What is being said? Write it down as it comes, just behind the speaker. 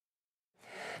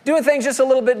Doing things just a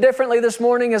little bit differently this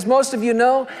morning. As most of you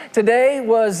know, today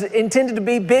was intended to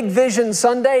be Big Vision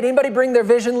Sunday. Did anybody bring their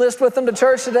vision list with them to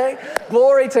church today?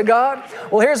 Glory to God.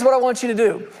 Well, here's what I want you to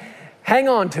do. Hang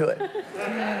on to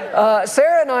it.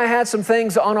 Sarah and I had some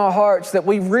things on our hearts that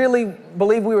we really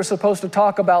believe we were supposed to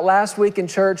talk about last week in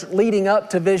church leading up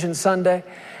to Vision Sunday.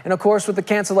 And of course, with the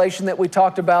cancellation that we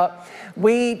talked about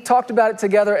it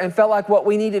together and felt like what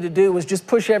we needed to do was just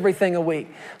push everything a week.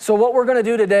 So what we're going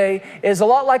to do today is a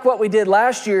lot like what we did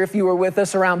last year if you were with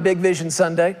us around Big Vision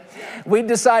Sunday. We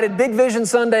decided Big Vision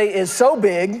Sunday is so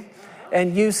big,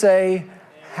 and you say,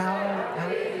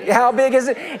 how big is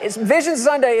it? Vision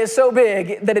Sunday is so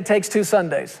big that it takes 2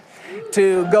 Sundays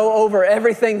to go over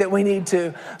everything that we need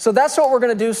to. So that's what we're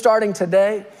going to do starting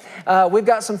today. We've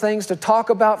got some things to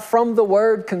talk about from the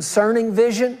Word concerning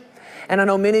vision. And I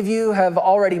know many of you have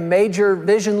already made your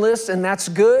vision lists, and that's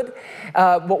good.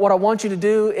 But what I want you to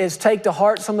do is take to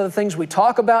heart some of the things we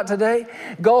talk about today,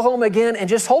 go home again, and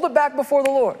just hold it back before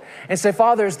the Lord and say,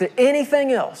 Father, is there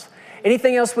anything else?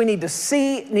 Anything else we need to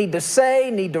see, need to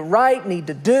say, need to write, need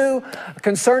to do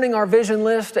concerning our vision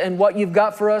list and what you've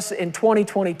got for us in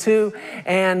 2022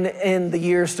 and in the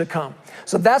years to come.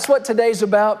 So that's what today's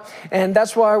about, and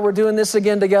that's why we're doing this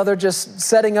again together, just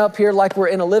setting up here like we're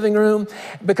in a living room,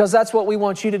 because that's what we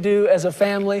want you to do as a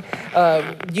family.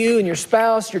 You and your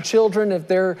spouse, your children, if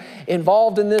they're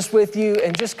involved in this with you,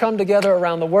 and just come together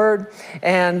around the Word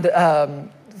and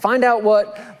find out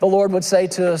what the Lord would say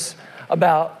to us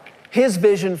about His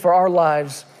vision for our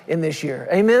lives in this year.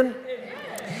 Amen?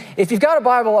 If you've got a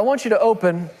Bible, I want you to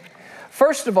open,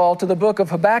 first of all, to the book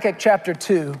of Habakkuk chapter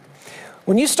 2.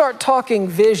 When you start talking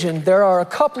vision, there are a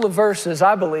couple of verses,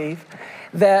 I believe,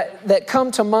 that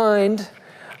come to mind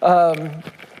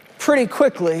pretty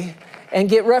quickly and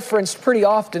get referenced pretty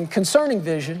often concerning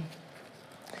vision.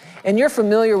 And you're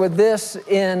familiar with this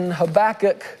in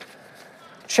Habakkuk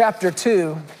chapter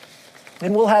 2,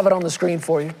 and we'll have it on the screen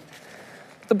for you.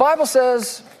 The Bible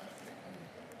says,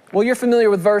 well, you're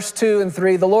familiar with verse 2 and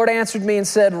 3. The Lord answered me and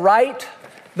said, write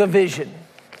the vision.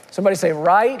 Somebody say,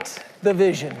 write the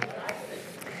vision.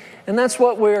 And that's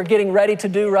what we're getting ready to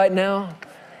do right now.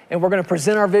 And we're going to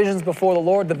present our visions before the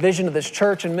Lord, the vision of this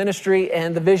church and ministry,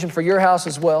 and the vision for your house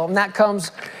as well. And that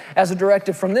comes as a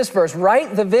directive from this verse.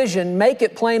 Write the vision, make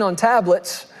it plain on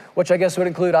tablets, which I guess would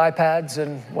include iPads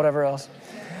and whatever else,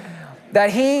 that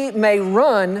he may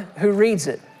run who reads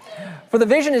it. For the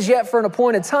vision is yet for an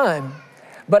appointed time,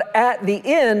 but at the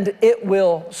end it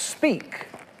will speak.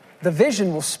 The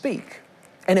vision will speak,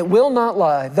 and it will not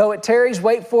lie. Though it tarries,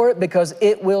 wait for it, because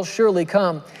it will surely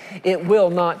come. It will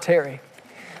not tarry.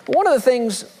 One of the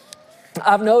things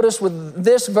I've noticed with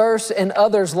this verse and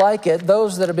others like it,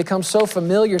 those that have become so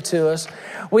familiar to us,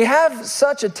 we have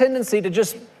such a tendency to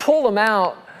just pull them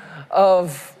out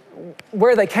of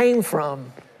where they came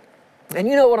from. And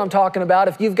you know what I'm talking about.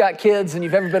 If you've got kids and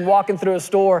you've ever been walking through a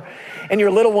store and your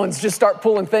little ones just start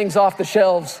pulling things off the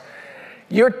shelves,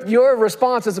 your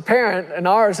response as a parent, and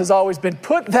ours has always been,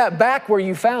 put that back where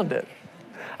you found it.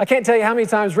 I can't tell you how many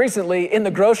times recently in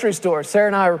the grocery store, Sarah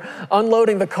and I are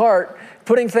unloading the cart,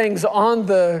 putting things on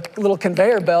the little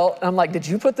conveyor belt. And I'm like, did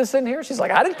you put this in here? She's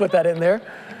like, I didn't put that in there.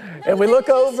 And we look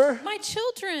over. My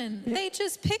children, they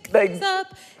just pick things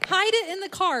up, hide it in the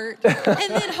cart,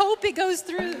 and then hope it goes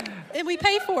through, and we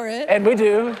pay for it. And we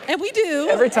do. And we do.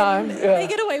 Every time. Yeah. They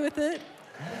get away with it.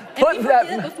 And we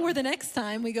forget before the next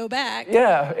time we go back.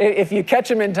 Yeah. If you catch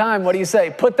them in time, what do you say?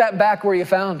 Put that back where you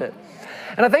found it.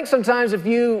 And I think sometimes if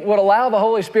you would allow the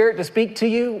Holy Spirit to speak to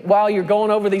you while you're going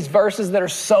over these verses that are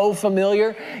so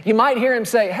familiar, you might hear him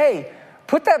say, hey,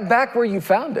 put that back where you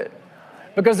found it.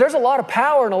 Because there's a lot of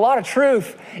power and a lot of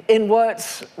truth in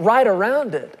what's right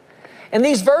around it. And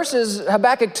these verses,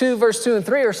 Habakkuk 2, verse 2 and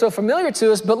 3, are so familiar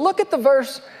to us. But look at the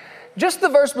verse, just the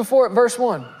verse before it, verse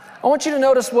 1. I want you to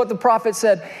notice what the prophet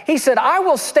said. He said, I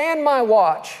will stand my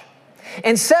watch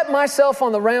and set myself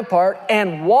on the rampart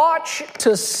and watch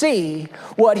to see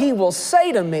what he will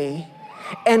say to me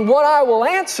and what I will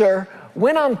answer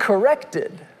when I'm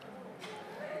corrected.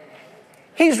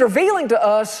 He's revealing to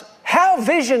us how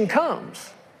vision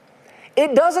comes.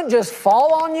 It doesn't just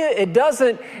fall on you. It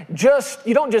doesn't just,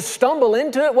 you don't just stumble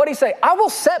into it. What do you say? I will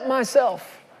set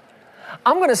myself.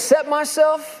 I'm going to set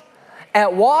myself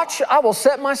at watch. I will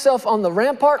set myself on the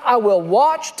rampart. I will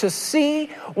watch to see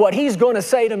what he's going to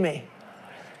say to me.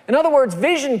 In other words,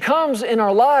 vision comes in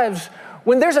our lives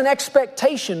when there's an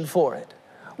expectation for it,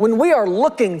 when we are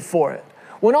looking for it,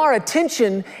 when our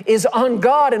attention is on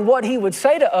God and what he would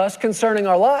say to us concerning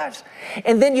our lives.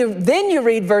 And then you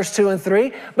read verse 2 and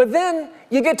 3, but then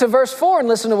you get to verse 4 and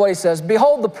listen to what he says.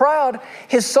 Behold the proud,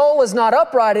 his soul is not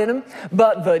upright in him,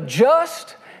 but the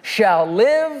just shall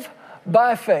live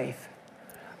by faith.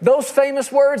 Those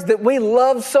famous words that we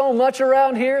love so much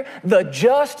around here, the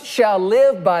just shall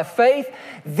live by faith,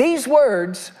 these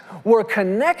words were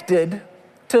connected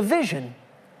to vision.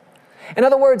 In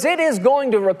other words, it is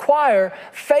going to require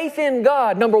faith in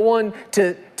God, number one,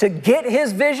 to get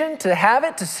His vision, to have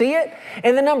it, to see it,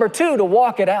 and then number two, to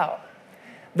walk it out.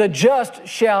 The just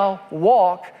shall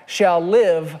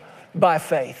live by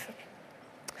faith.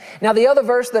 Now, the other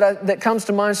verse that comes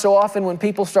to mind so often when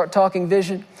people start talking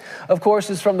vision, of course,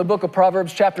 is from the book of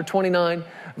Proverbs, chapter 29,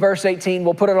 verse 18.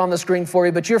 We'll put it on the screen for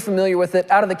you, but you're familiar with it.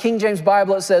 Out of the King James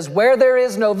Bible, it says, where there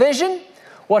is no vision,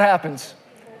 what happens?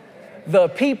 The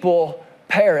people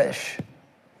perish.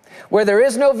 Where there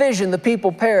is no vision, the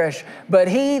people perish. But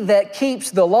he that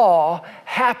keeps the law,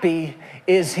 happy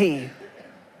is he.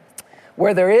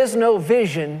 Where there is no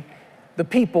vision, the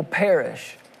people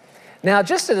perish. Now,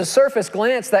 just at a surface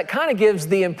glance, that kind of gives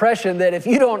the impression that if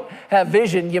you don't have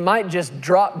vision, you might just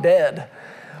drop dead,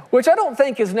 which I don't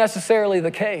think is necessarily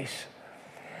the case.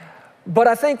 But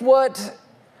I think what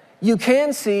you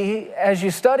can see as you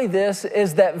study this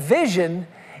is that vision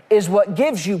is what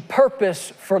gives you purpose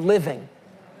for living.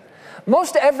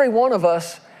 Most every one of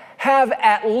us have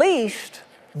at least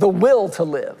the will to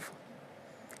live.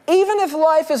 Even if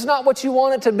life is not what you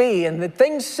want it to be and that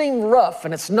things seem rough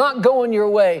and it's not going your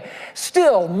way,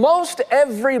 still most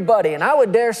everybody, and I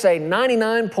would dare say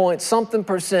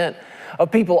 99%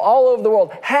 of people all over the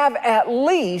world have at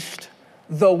least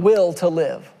the will to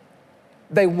live.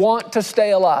 They want to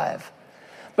stay alive.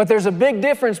 But there's a big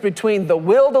difference between the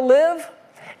will to live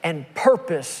and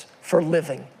purpose for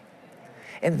living.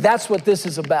 And that's what this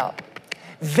is about.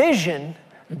 Vision,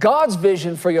 God's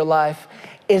vision for your life,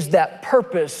 is that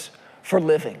purpose for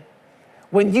living.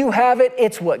 When you have it,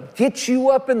 it's what gets you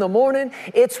up in the morning.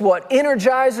 It's what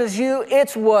energizes you.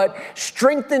 It's what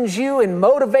strengthens you and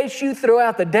motivates you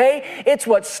throughout the day. It's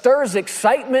what stirs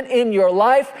excitement in your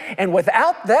life. And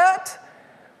without that,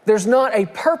 there's not a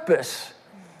purpose.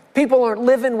 People aren't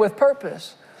living with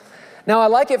purpose. Now, I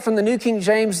like it from the New King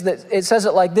James that it says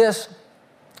it like this,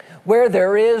 where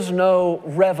there is no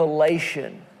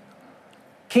revelation.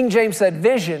 King James said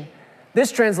vision.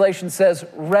 This translation says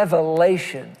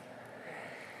revelation.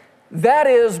 That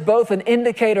is both an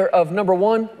indicator of, number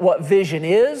one, what vision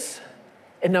is,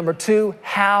 and number two,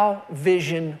 how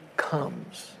vision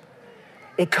comes.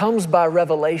 It comes by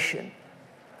revelation.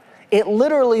 It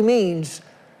literally means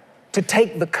to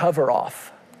take the cover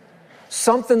off.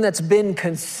 Something that's been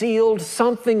concealed,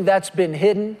 something that's been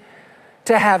hidden.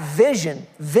 To have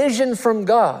vision from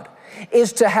God,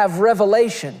 is to have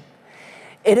revelation.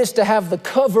 It is to have the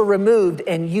cover removed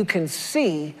and you can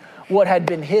see what had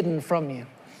been hidden from you.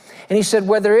 And he said,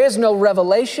 where there is no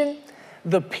revelation,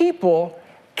 the people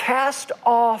cast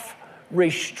off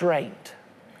restraint.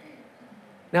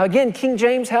 Now again, King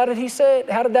James, how did he say it?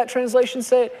 How did that translation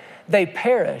say it? They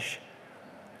perish.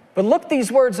 But look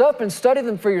these words up and study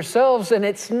them for yourselves, and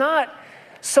it's not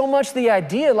so much the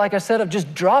idea, like I said, of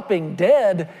just dropping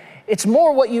dead. It's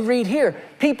more what you read here.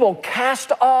 People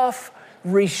cast off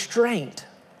restraint.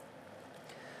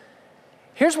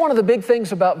 Here's one of the big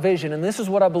things about vision, and this is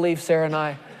what I believe Sarah and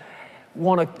I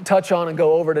want to touch on and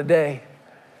go over today.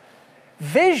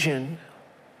 Vision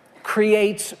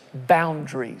creates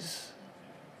boundaries.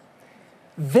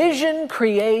 Vision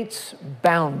creates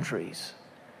boundaries.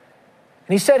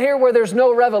 And he said here, where there's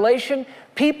no revelation,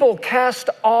 people cast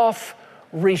off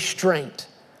restraint.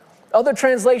 Other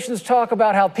translations talk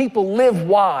about how people live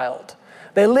wild.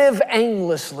 They live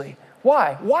aimlessly.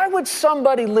 Why? Why would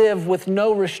somebody live with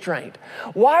no restraint?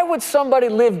 Why would somebody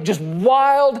live just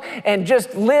wild and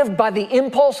just live by the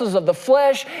impulses of the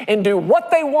flesh and do what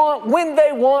they want, when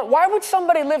they want? Why would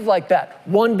somebody live like that?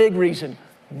 One big reason: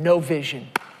 no vision.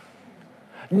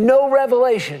 No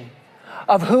revelation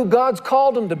of who God's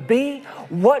called them to be,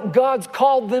 what God's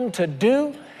called them to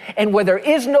do. And where there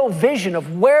is no vision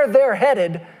of where they're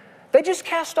headed, they just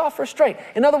cast off restraint.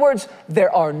 In other words,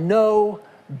 there are no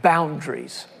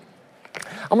boundaries.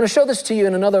 I'm going to show this to you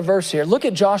in another verse here. Look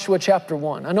at Joshua chapter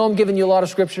 1. I know I'm giving you a lot of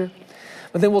scripture,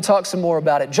 but then we'll talk some more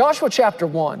about it. Joshua chapter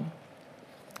 1,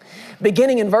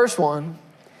 beginning in verse 1,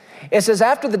 it says,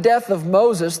 after the death of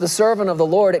Moses, the servant of the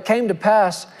Lord, it came to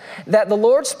pass that the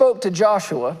Lord spoke to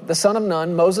Joshua, the son of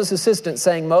Nun, Moses' assistant,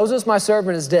 saying, Moses, my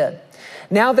servant, is dead.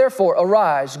 Now, therefore,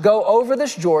 arise, go over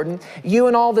this Jordan, you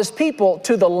and all this people,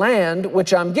 to the land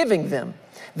which I'm giving them,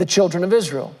 the children of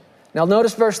Israel. Now,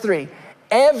 notice verse 3.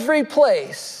 Every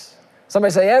place,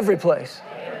 somebody say every place.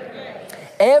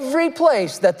 Every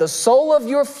place that the sole of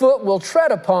your foot will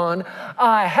tread upon,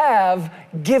 I have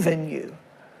given you.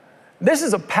 This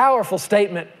is a powerful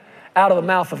statement out of the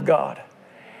mouth of God.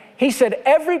 He said,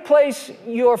 every place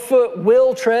your foot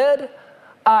will tread,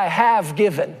 I have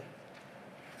given.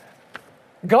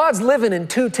 God's living in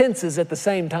two tenses at the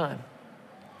same time.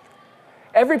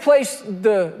 Every place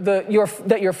that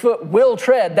your foot will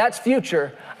tread, that's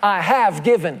future. I have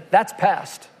given, that's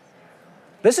past.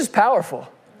 This is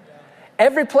powerful.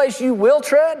 Every place you will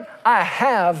tread, I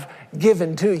have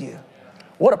given to you.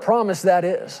 What a promise that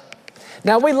is.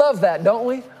 Now we love that, don't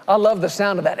we? I love the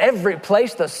sound of that. Every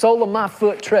place the sole of my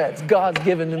foot treads, God's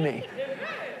given to me.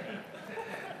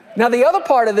 Now the other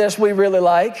part of this we really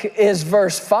like is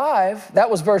verse 5. That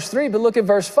was verse 3, but look at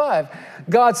verse 5.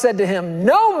 God said to him,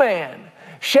 no man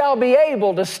shall be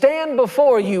able to stand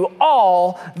before you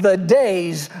all the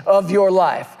days of your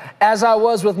life. As I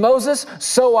was with Moses,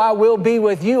 so I will be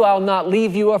with you. I'll not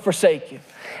leave you or forsake you.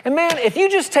 And man, if you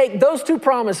just take those two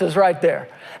promises right there,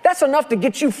 that's enough to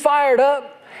get you fired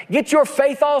up, get your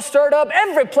faith all stirred up.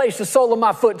 Every place the sole of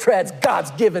my foot treads, God's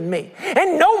given me.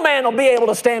 And no man will be able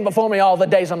to stand before me all the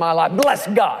days of my life. Bless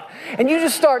God. And you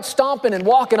just start stomping and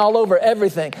walking all over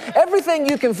everything. Everything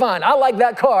you can find. I like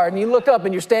that car, and you look up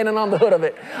and you're standing on the hood of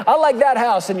it. I like that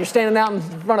house, and you're standing out in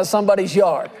front of somebody's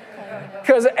yard.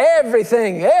 Because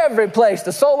everything, every place,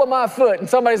 the sole of my foot, and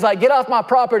somebody's like, get off my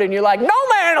property, and you're like, no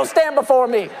man will stand before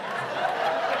me.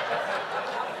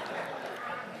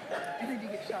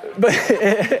 But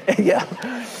yeah.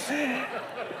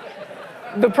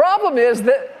 The problem is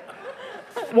that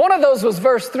one of those was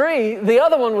verse 3, the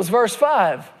other one was verse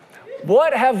 5.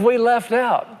 What have we left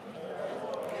out?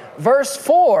 Verse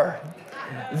 4,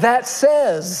 that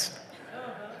says,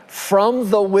 from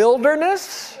the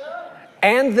wilderness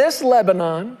and this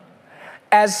Lebanon,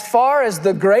 as far as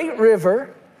the great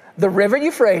river, the river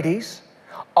Euphrates,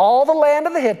 all the land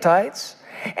of the Hittites,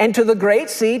 and to the great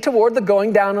sea toward the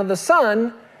going down of the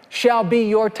sun, shall be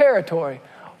your territory.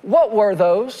 What were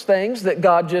those things that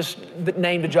God just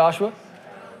named to Joshua?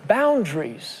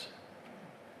 Boundaries.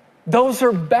 Those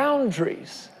are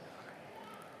boundaries.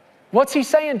 What's he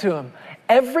saying to him?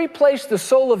 Every place the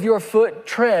sole of your foot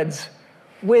treads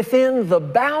within the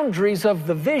boundaries of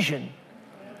the vision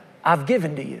I've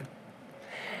given to you.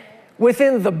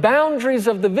 Within the boundaries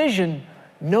of the vision,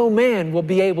 no man will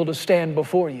be able to stand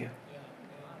before you.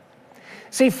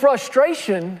 See,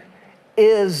 frustration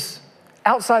is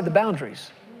outside the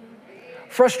boundaries.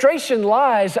 Frustration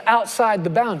lies outside the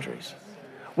boundaries.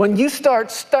 When you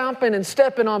start stomping and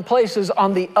stepping on places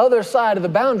on the other side of the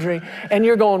boundary and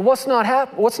you're going, what's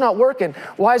not working?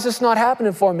 Why is this not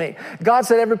happening for me? God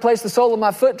said every place the sole of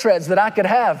my foot treads that I could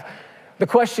have. The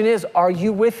question is, are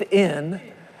you within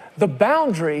the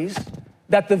boundaries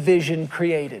that the vision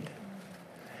created?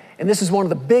 And this is one of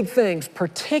the big things,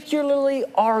 particularly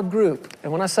our group.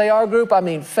 And when I say our group, I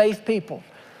mean faith people.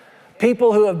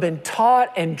 People who have been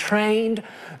taught and trained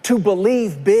to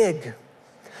believe big,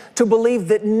 to believe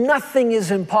that nothing is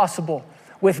impossible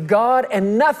with God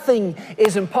and nothing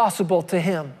is impossible to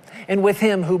Him and with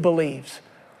him who believes.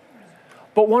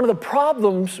 But one of the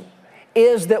problems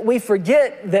is that we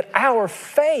forget that our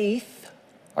faith,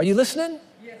 are you listening?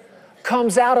 Yes,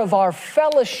 comes out of our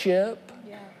fellowship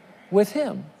with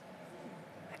Him.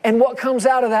 And what comes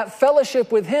out of that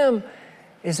fellowship with Him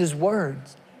is His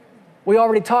words. We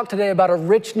already talked today about a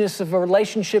richness of a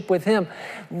relationship with Him.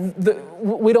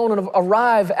 We don't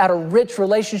arrive at a rich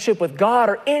relationship with God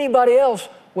or anybody else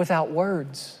without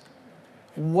words.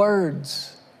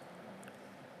 Words.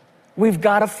 We've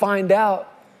got to find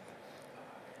out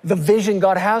the vision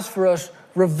God has for us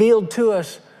revealed to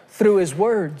us through His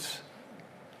words.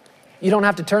 You don't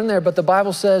have to turn there, but the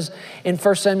Bible says in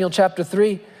 1 Samuel chapter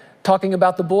 3, talking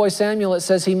about the boy Samuel, it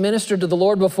says he ministered to the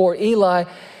Lord before Eli.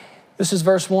 This is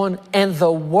verse 1. And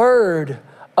the word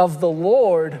of the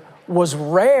Lord was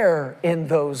rare in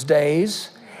those days,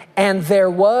 and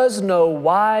there was no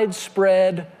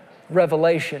widespread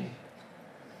revelation.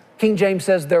 King James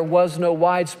says there was no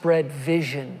widespread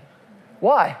vision.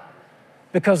 Why?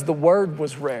 Because the word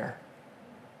was rare.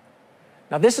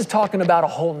 Now this is talking about a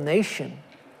whole nation.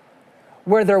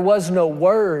 Where there was no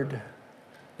word,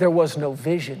 there was no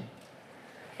vision.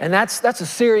 And that's a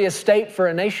serious state for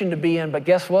a nation to be in, but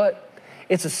guess what?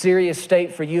 It's a serious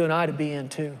state for you and I to be in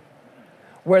too.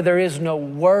 Where there is no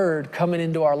word coming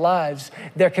into our lives,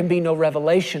 there can be no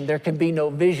revelation, there can be no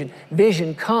vision.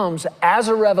 Vision comes as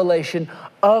a revelation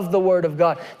of the Word of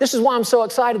God. This is why I'm so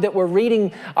excited that we're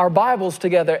reading our Bibles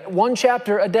together, one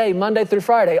chapter a day, Monday through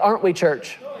Friday. Aren't we,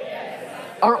 church?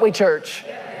 Yes. Aren't we, church?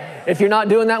 Yes. If you're not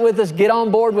doing that with us, get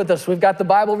on board with us. We've got the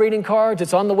Bible reading cards.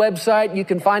 It's on the website. You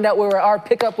can find out where we are.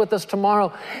 Pick up with us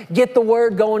tomorrow. Get the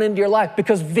Word going into your life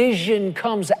because vision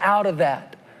comes out of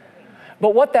that.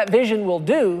 But what that vision will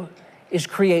do is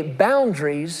create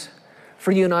boundaries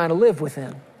for you and I to live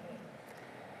within.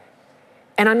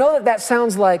 And I know that that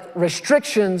sounds like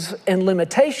restrictions and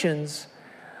limitations,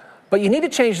 but you need to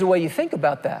change the way you think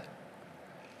about that.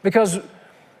 Because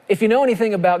if you know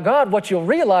anything about God, what you'll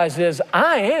realize is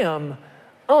I am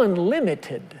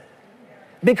unlimited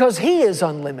because He is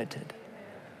unlimited.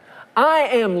 I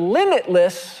am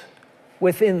limitless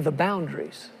within the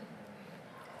boundaries.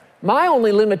 My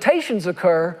only limitations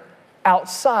occur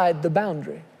outside the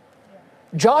boundary.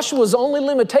 Joshua's only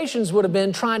limitations would have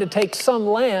been trying to take some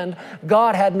land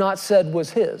God had not said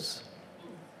was his.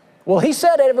 Well, He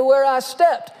said everywhere I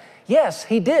stepped. Yes,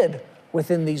 He did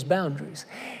within these boundaries.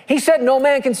 He said no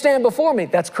man can stand before me.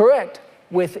 That's correct.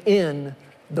 Within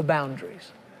the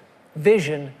boundaries.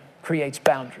 Vision creates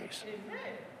boundaries.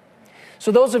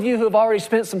 So those of you who have already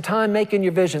spent some time making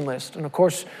your vision list, and of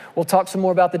course, we'll talk some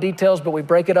more about the details, but we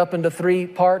break it up into 3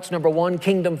 parts. Number 1,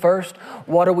 kingdom first.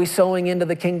 What are we sowing into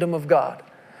the kingdom of God?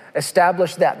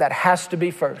 Establish that. That has to be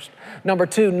first. Number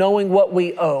 2, knowing what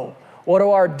we owe. What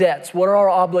are our debts? What are our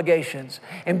obligations?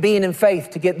 And being in faith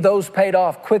to get those paid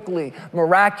off quickly,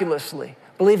 miraculously.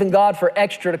 Believing God for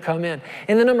extra to come in.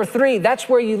 And then number 3, that's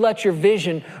where you let your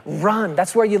vision run.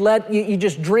 That's where you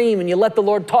just dream and you let the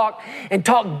Lord talk and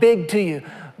talk big to you.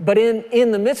 But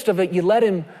in the midst of it, you let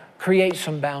Him create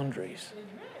some boundaries.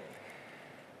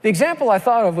 The example I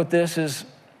thought of with this is,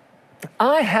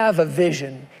 I have a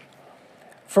vision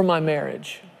for my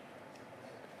marriage.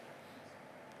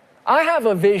 I have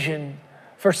a vision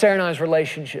for Sarah and I's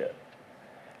relationship.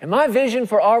 And my vision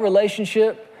for our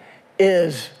relationship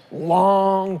is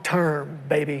long term,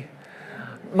 baby.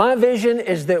 My vision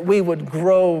is that we would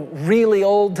grow really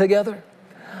old together.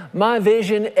 My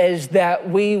vision is that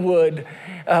we would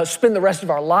spend the rest of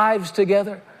our lives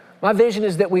together. My vision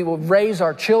is that we would raise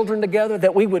our children together,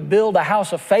 that we would build a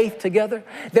house of faith together,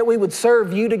 that we would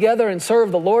serve you together and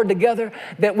serve the Lord together,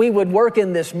 that we would work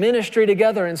in this ministry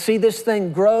together and see this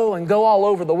thing grow and go all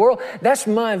over the world. That's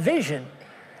my vision.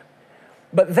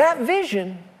 But that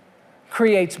vision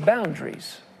creates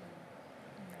boundaries.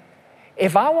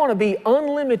 If I want to be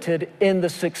unlimited in the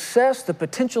success, the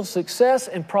potential success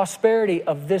and prosperity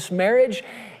of this marriage,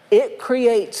 it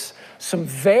creates some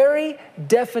very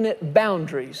definite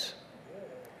boundaries.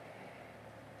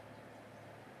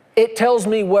 It tells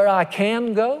me where I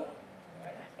can go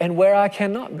and where I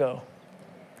cannot go.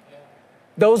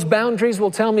 Those boundaries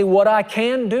will tell me what I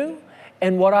can do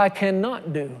and what I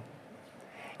cannot do.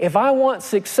 If I want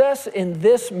success in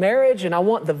this marriage and I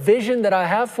want the vision that I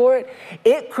have for it,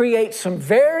 it creates some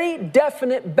very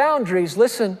definite boundaries,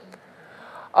 listen,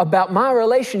 about my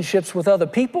relationships with other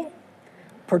people,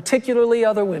 particularly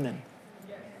other women.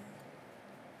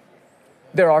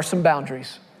 There are some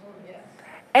boundaries.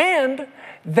 And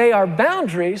they are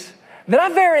boundaries that I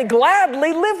very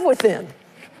gladly live within.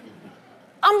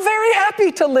 I'm very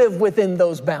happy to live within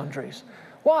those boundaries.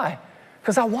 Why?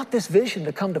 Because I want this vision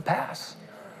to come to pass.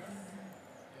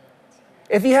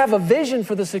 If you have a vision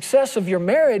for the success of your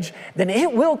marriage, then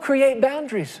it will create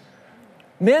boundaries.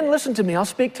 Men, listen to me. I'll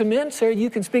speak to men. Sarah, you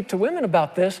can speak to women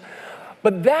about this.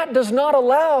 But that does not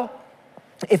allow,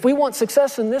 if we want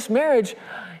success in this marriage,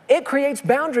 it creates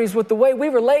boundaries with the way we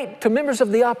relate to members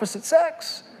of the opposite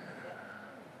sex.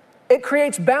 It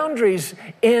creates boundaries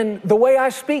in the way I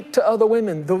speak to other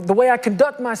women, the way I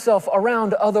conduct myself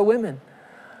around other women.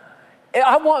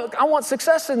 I want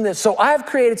success in this, so I've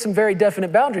created some very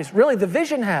definite boundaries. Really, the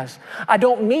vision has. I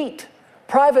don't meet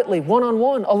privately,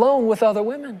 one-on-one, alone with other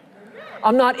women.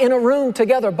 I'm not in a room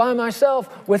together by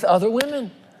myself with other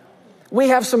women. We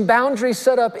have some boundaries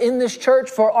set up in this church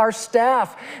for our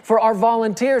staff, for our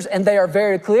volunteers, and they are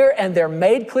very clear, and they're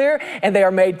made clear, and they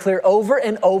are made clear over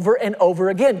and over and over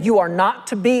again. You are not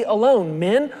to be alone,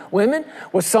 men, women,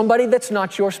 with somebody that's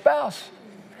not your spouse.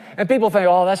 And people think,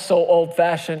 oh, that's so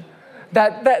old-fashioned.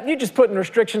 That you're just putting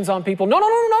restrictions on people.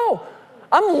 No.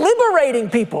 I'm liberating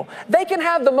people. They can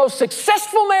have the most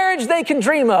successful marriage they can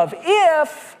dream of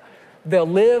if they'll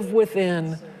live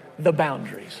within the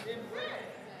boundaries.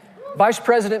 Vice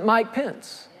President Mike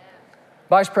Pence,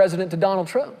 Vice President to Donald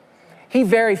Trump, he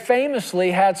very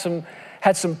famously had some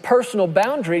personal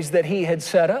boundaries that he had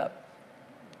set up.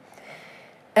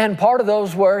 And part of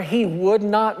those were he would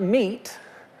not meet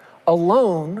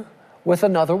alone with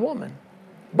another woman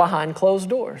behind closed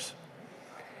doors.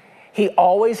 He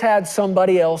always had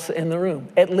somebody else in the room,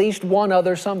 at least one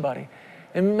other somebody.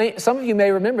 And some of you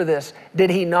may remember this. Did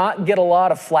he not get a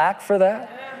lot of flack for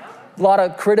that? A lot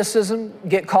of criticism,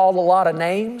 get called a lot of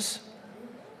names?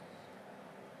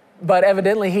 But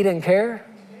evidently he didn't care.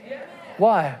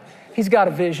 Why? He's got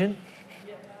a vision.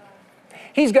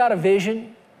 He's got a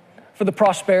vision for the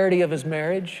prosperity of his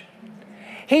marriage.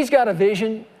 He's got a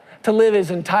vision to live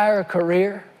his entire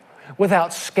career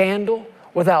without scandal,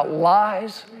 without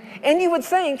lies. And you would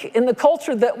think in the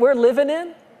culture that we're living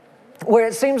in, where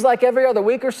it seems like every other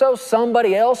week or so,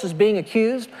 somebody else is being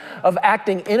accused of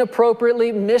acting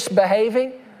inappropriately,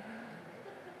 misbehaving,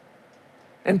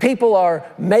 and people are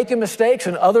making mistakes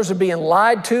and others are being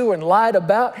lied to and lied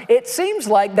about, it seems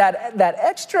like that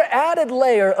extra added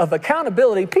layer of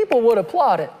accountability, people would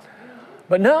applaud it.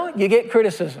 But no, you get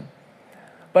criticism.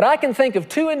 But I can think of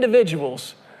two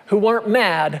individuals who weren't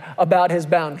mad about his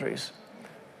boundaries: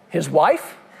 his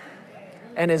wife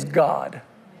and his God.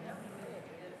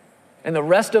 And the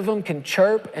rest of them can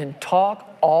chirp and talk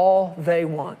all they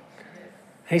want.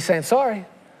 He's saying, sorry,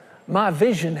 my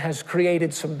vision has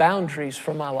created some boundaries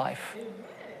for my life.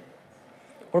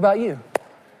 What about you?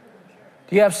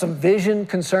 Do you have some vision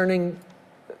concerning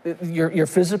your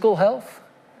physical health?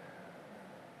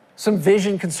 Some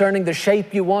vision concerning the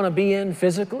shape you want to be in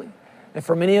physically? And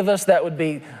for many of us, that would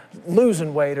be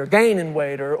losing weight or gaining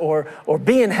weight or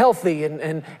being healthy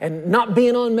and not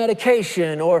being on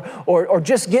medication or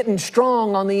just getting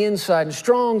strong on the inside and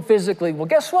strong physically. Well,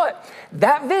 guess what?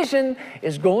 That vision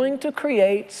is going to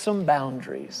create some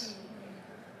boundaries,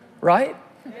 right?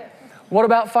 What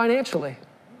about financially?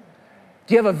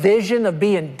 Do you have a vision of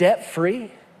being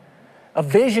debt-free? A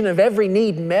vision of every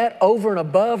need met over and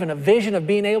above, and a vision of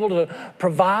being able to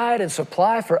provide and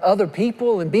supply for other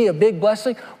people and be a big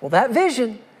blessing? Well, that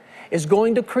vision is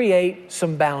going to create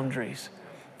some boundaries.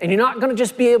 And you're not going to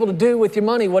just be able to do with your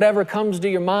money whatever comes to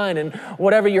your mind and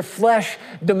whatever your flesh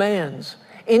demands,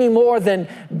 any more than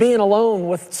being alone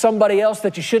with somebody else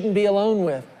that you shouldn't be alone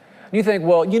with. You think,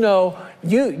 well,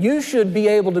 you should be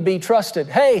able to be trusted.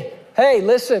 Hey,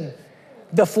 listen,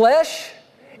 the flesh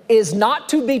is not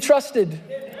to be trusted.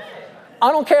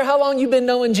 I don't care how long you've been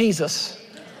knowing Jesus.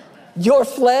 Your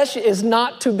flesh is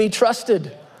not to be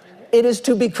trusted. It is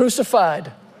to be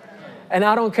crucified. And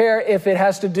I don't care if it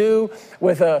has to do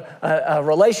with a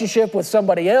relationship with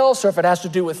somebody else, or if it has to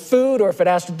do with food, or if it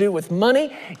has to do with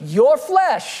money. Your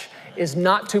flesh is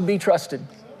not to be trusted.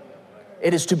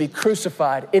 It is to be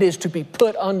crucified. It is to be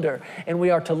put under. And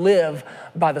we are to live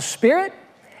by the Spirit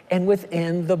and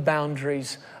within the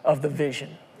boundaries of the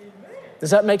vision. Does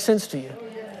that make sense to you?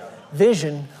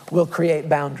 Vision will create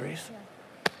boundaries.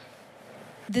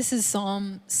 This is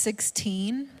Psalm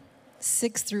 16,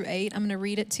 6 through 8. I'm going to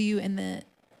read it to you in the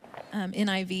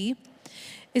NIV.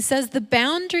 It says, "The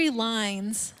boundary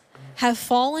lines have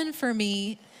fallen for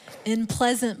me in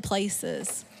pleasant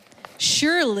places.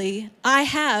 Surely I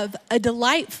have a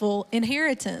delightful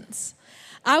inheritance.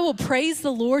 I will praise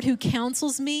the Lord who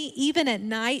counsels me. Even at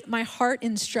night, my heart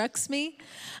instructs me.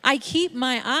 I keep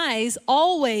my eyes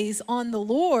always on the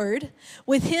Lord.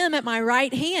 With him at my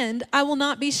right hand, I will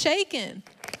not be shaken."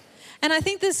 And I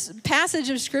think this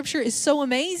passage of scripture is so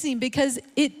amazing because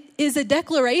it is a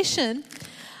declaration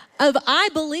of, I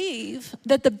believe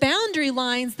that the boundary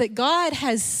lines that God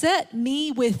has set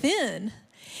me within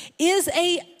is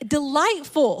a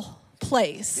delightful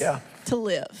place to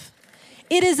live.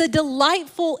 It is a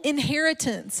delightful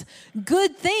inheritance.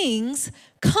 Good things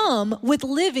come with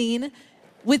living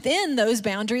within those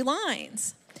boundary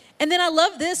lines. And then I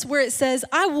love this where it says,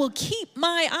 I will keep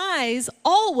my eyes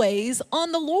always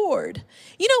on the Lord.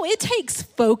 You know, it takes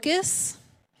focus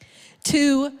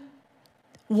to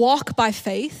walk by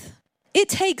faith. It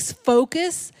takes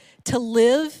focus to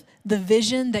live the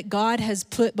vision that God has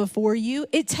put before you.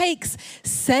 It takes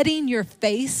setting your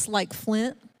face like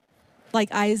flint,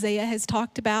 like Isaiah has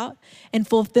talked about, and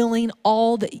fulfilling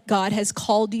all that God has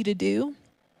called you to do.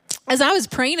 As I was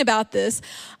praying about this,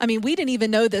 we didn't even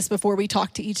know this before we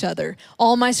talked to each other.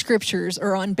 All my scriptures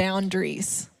are on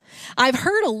boundaries. I've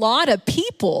heard a lot of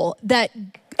people that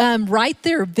write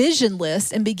their vision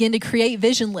list and begin to create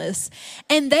vision lists,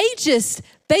 and they just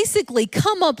basically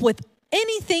come up with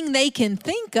anything they can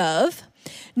think of,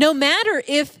 no matter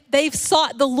if they've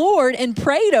sought the Lord and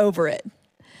prayed over it.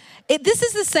 This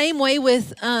is the same way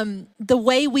with the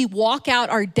way we walk out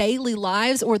our daily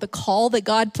lives or the call that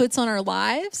God puts on our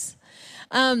lives.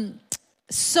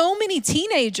 So many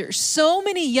teenagers, so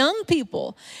many young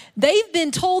people, they've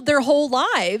been told their whole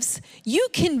lives, you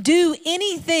can do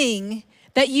anything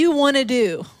that you want to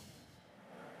do.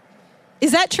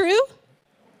 Is that true?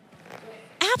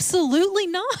 Absolutely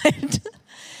not.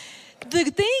 The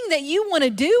thing that you want to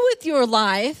do with your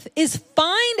life is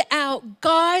find out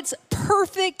God's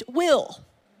perfect will.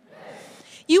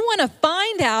 You want to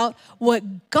find out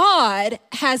what God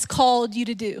has called you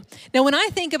to do. Now, when I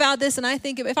think about this and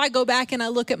if I go back and I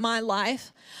look at my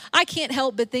life, I can't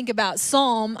help but think about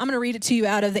Psalm. I'm going to read it to you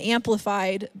out of the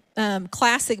Amplified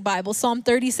Classic Bible, Psalm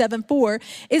 37:4.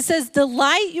 It says,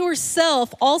 delight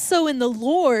yourself also in the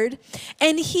Lord,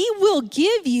 and he will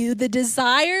give you the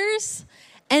desires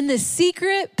and the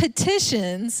secret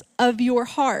petitions of your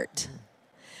heart.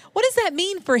 What does that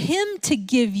mean for him to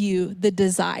give you the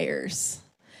desires?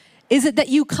 Is it that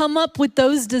you come up with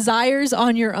those desires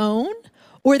on your own,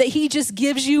 or that he just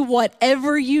gives you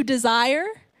whatever you desire?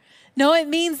 No, it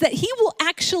means that he will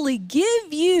actually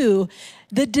give you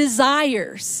the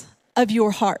desires of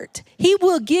your heart. He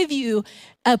will give you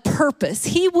a purpose.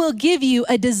 He will give you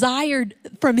a desire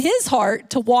from his heart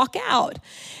to walk out.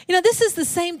 You know, this is the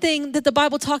same thing that the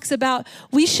Bible talks about.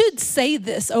 We should say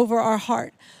this over our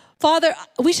heart. Father,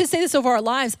 we should say this over our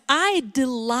lives. I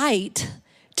delight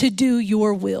to do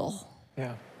your will.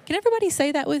 Yeah. Can everybody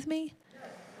say that with me?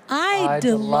 I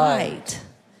delight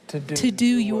to do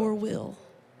your will.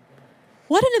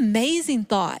 What an amazing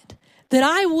thought that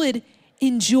I would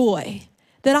enjoy,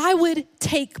 that I would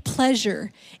take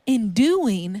pleasure in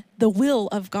doing the will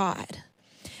of God.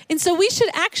 And so we should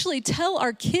actually tell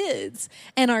our kids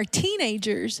and our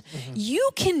teenagers, you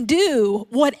can do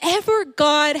whatever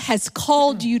God has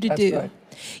called you to do. Right.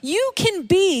 You can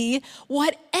be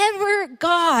whatever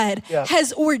God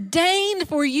has ordained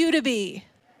for you to be.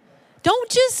 Don't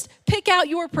just pick out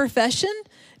your profession.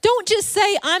 Don't just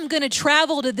say, I'm going to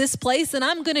travel to this place and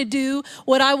I'm going to do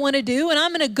what I want to do and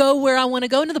I'm going to go where I want to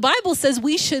go. And the Bible says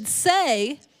we should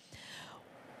say,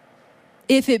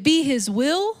 if it be his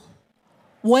will,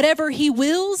 whatever he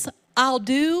wills, I'll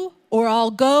do, or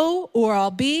I'll go, or I'll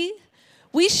be.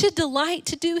 We should delight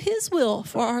to do his will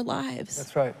for our lives.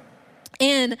 That's right.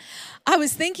 And I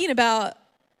was thinking about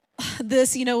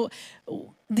this, you know,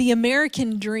 the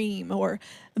American dream, or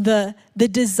the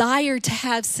desire to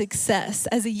have success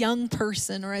as a young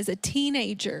person or as a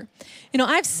teenager. You know,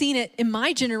 I've seen it in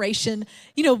my generation.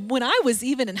 You know, when I was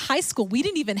even in high school, we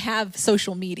didn't even have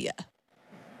social media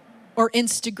or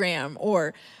Instagram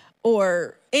or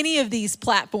any of these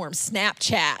platforms,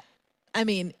 Snapchat. I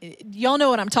mean, y'all know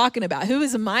what I'm talking about. Who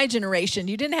is in my generation?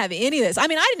 You didn't have any of this. I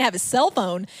mean, I didn't have a cell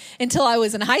phone until I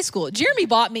was in high school. Jeremy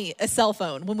bought me a cell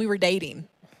phone when we were dating.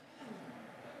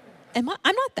 I'm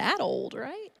not that old,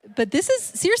 right? But this is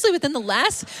seriously within the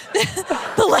last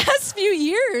few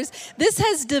years, this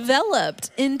has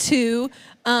developed into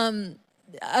a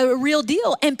real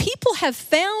deal. And people have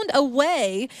found a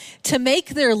way to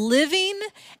make their living,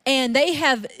 and they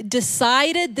have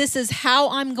decided, this is how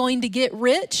I'm going to get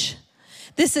rich.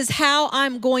 This is how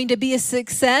I'm going to be a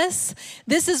success.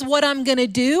 This is what I'm going to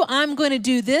do. I'm going to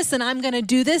do this and I'm going to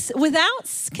do this, without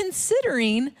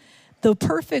considering the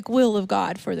perfect will of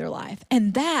God for their life.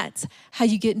 And that's how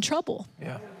you get in trouble.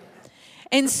 Yeah.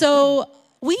 And so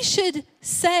we should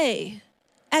say,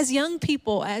 as young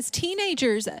people, as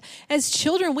teenagers, as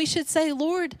children, we should say,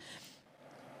 Lord,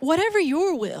 whatever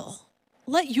your will,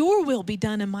 let your will be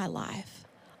done in my life.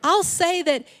 I'll say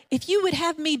that if you would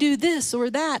have me do this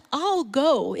or that, I'll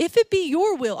go. If it be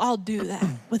your will, I'll do that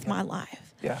with my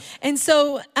life. Yeah. And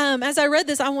so as I read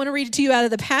this, I want to read it to you out of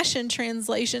the Passion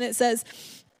Translation. It says,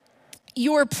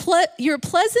 your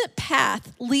pleasant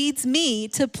path leads me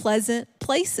to pleasant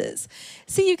places.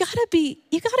 See, you gotta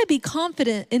be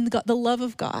confident in the love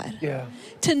of God. Yeah.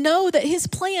 To know that his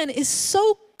plan is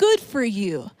so good for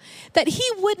you, that he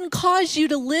wouldn't cause you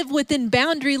to live within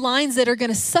boundary lines that are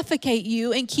going to suffocate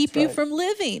you and keep you from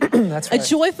living That's right. a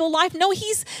joyful life. No,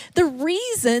 the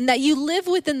reason that you live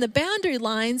within the boundary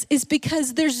lines is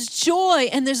because there's joy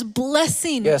and there's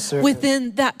blessing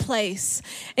within that place.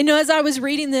 And as I was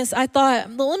reading this, I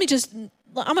thought, well,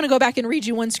 I'm going to go back and read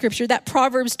you one scripture, that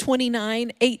Proverbs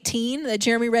 29:18 that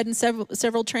Jeremy read in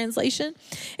several translations.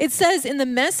 It says in the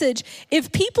Message,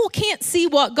 if people can't see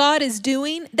what God is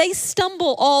doing, they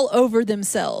stumble all over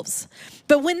themselves.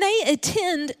 But when they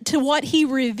attend to what he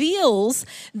reveals,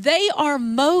 they are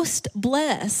most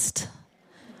blessed.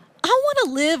 I want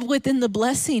to live within the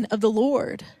blessing of the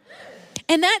Lord.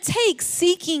 And that takes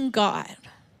seeking God.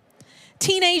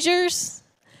 Teenagers,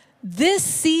 this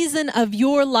season of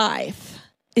your life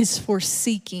is for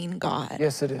seeking God.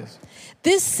 Yes, it is.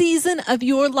 This season of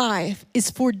your life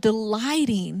is for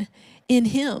delighting in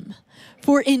him,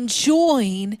 for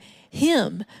enjoying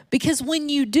him. Because when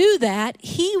you do that,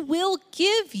 he will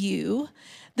give you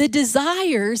the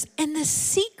desires and the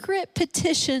secret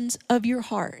petitions of your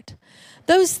heart.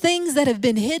 Those things that have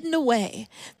been hidden away,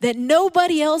 that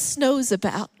nobody else knows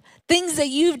about, things that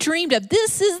you've dreamed of.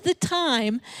 This is the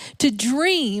time to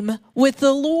dream with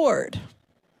the Lord.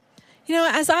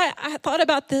 As I thought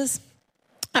about this,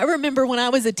 I remember when I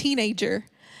was a teenager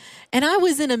and I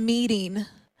was in a meeting,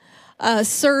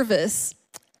 service,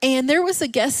 and there was a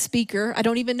guest speaker. I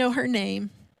don't even know her name.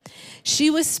 She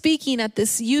was speaking at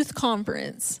this youth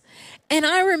conference. And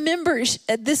I remember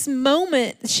at this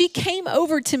moment, she came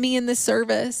over to me in the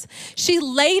service. She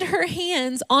laid her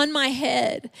hands on my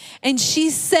head and she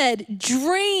said,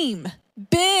 "Dream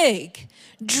big,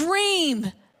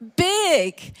 dream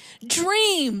big,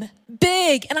 dream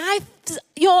big." And I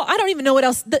don't even know what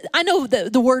else. I know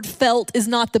the word felt is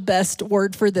not the best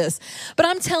word for this, but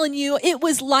I'm telling you, it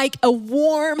was like a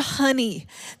warm honey.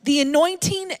 The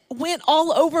anointing went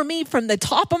all over me from the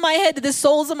top of my head to the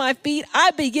soles of my feet.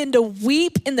 I began to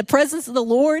weep in the presence of the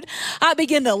Lord. I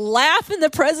began to laugh in the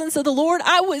presence of the Lord.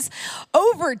 I was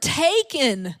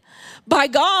overtaken by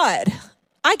God.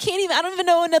 I don't even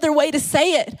know another way to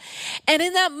say it. And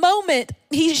in that moment,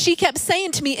 she kept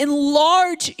saying to me,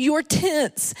 enlarge your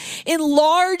tents,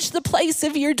 enlarge the place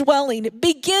of your dwelling,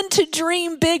 begin to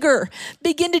dream bigger,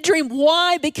 begin to dream.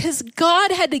 Why? Because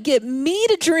God had to get me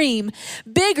to dream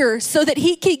bigger so that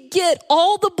he could get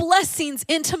all the blessings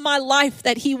into my life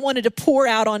that he wanted to pour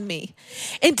out on me.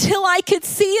 Until I could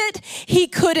see it, he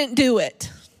couldn't do it.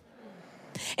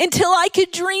 Until I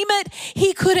could dream it,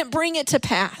 he couldn't bring it to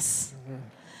pass.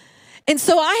 And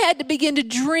so I had to begin to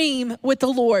dream with the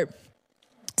Lord.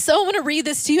 So I want to read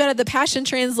this to you out of the Passion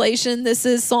Translation. This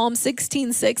is Psalm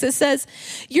 16:6. It says,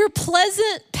 "Your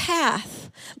pleasant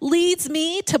path leads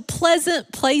me to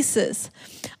pleasant places.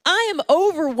 I am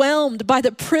overwhelmed by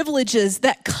the privileges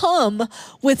that come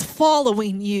with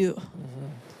following you."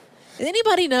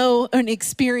 Anybody know and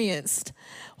experienced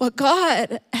what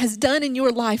God has done in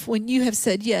your life when you have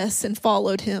said yes and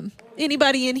followed him?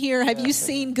 Anybody in here, have you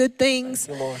seen good things?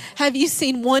 Have you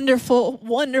seen wonderful,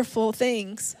 wonderful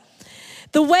things?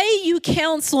 The way you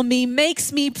counsel me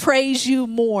makes me praise you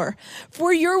more.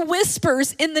 For your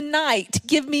whispers in the night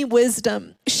give me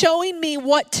wisdom, showing me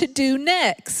what to do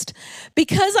next.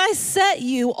 Because I set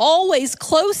you always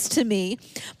close to me,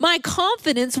 my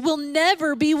confidence will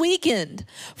never be weakened.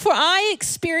 For I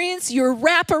experience your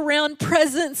wraparound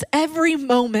presence every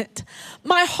moment.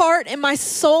 My heart and my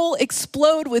soul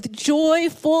explode with joy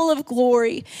full of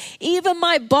glory. Even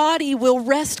my body will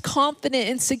rest confident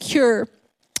and secure.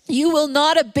 You will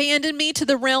not abandon me to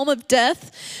the realm of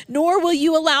death, nor will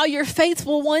you allow your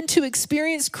faithful one to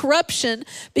experience corruption.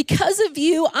 Because of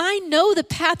you, I know the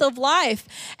path of life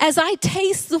as I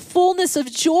taste the fullness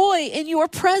of joy in your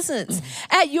presence.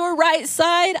 At your right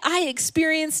side, I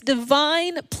experience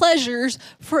divine pleasures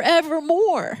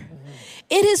forevermore.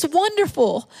 It is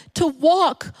wonderful to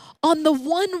walk on the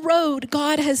one road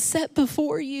God has set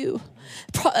before you.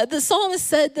 The psalmist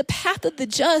said, the path of the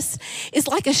just is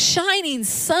like a shining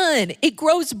sun. It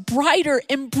grows brighter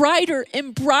and brighter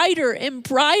and brighter and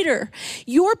brighter.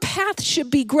 Your path should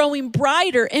be growing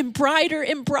brighter and brighter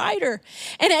and brighter.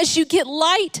 And as you get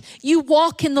light, you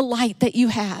walk in the light that you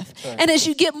have. Right. And as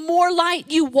you get more light,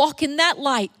 you walk in that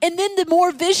light. And then the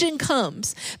more vision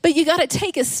comes. But you got to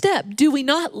take a step. Do we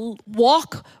not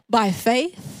walk by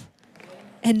faith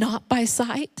and not by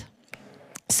sight?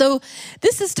 So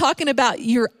this is talking about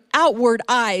your outward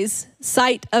eyes,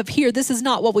 sight up here. This is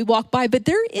not what we walk by, but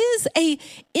there is a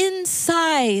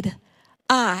inside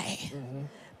eye. Mm-hmm.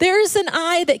 There's an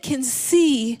eye that can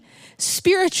see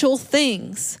spiritual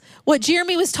things. What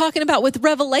Jeremy was talking about with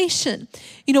revelation,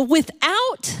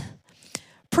 without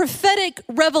prophetic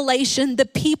revelation, the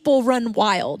people run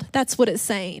wild. That's what it's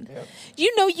saying.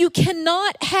 Yep. You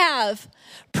cannot have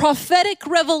prophetic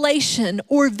revelation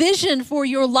or vision for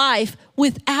your life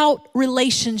without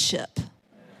relationship.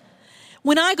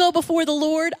 When I go before the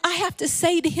Lord, I have to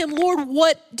say to him, Lord,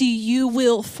 what do you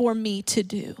will for me to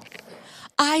do?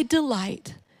 I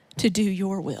delight to do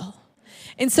your will.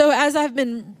 And so as I've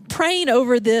been praying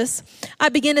over this, I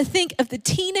begin to think of the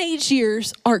teenage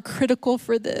years are critical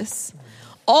for this.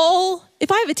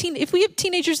 If we have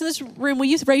teenagers in this room, will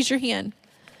you raise your hand?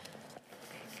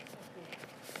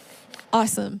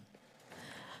 Awesome.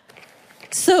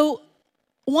 So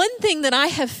one thing that I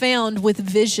have found with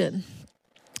vision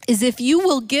is if you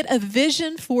will get a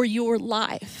vision for your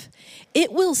life,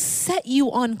 it will set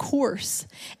you on course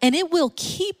and it will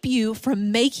keep you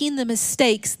from making the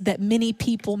mistakes that many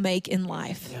people make in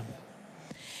life. Yeah.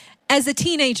 As a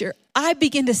teenager, I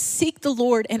began to seek the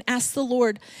Lord and ask the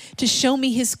Lord to show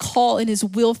me his call and his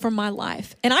will for my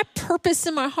life. And I purposed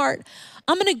in my heart,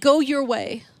 I'm going to go your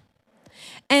way.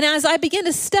 And as I begin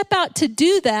to step out to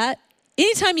do that,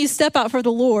 anytime you step out for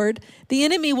the Lord, the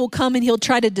enemy will come and he'll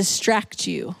try to distract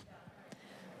you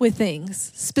with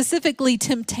things, specifically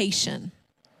temptation.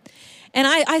 And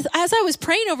as I was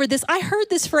praying over this, I heard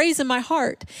this phrase in my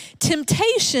heart: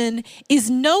 temptation is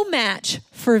no match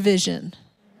for vision.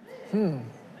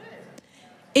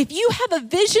 If you have a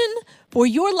vision for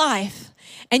your life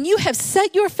and you have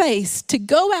set your face to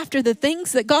go after the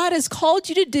things that God has called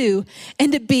you to do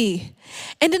and to be,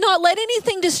 and to not let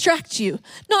anything distract you,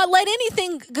 not let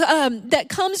anything that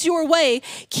comes your way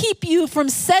keep you from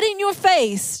setting your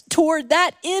face toward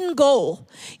that end goal.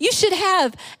 You should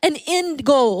have an end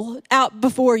goal out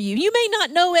before you. You may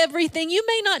not know everything. You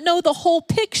may not know the whole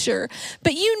picture,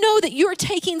 but you know that you're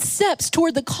taking steps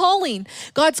toward the calling,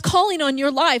 God's calling on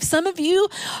your life. Some of you,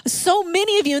 so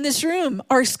many of you in this room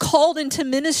are called into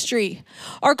ministry,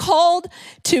 are called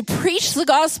to preach the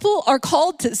gospel, are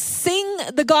called to sing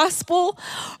the gospel,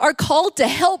 are called to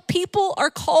help people,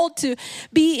 are called to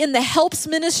be in the helps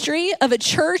ministry of a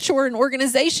church or an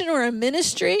organization or a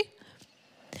ministry.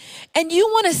 And you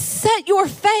want to set your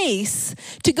face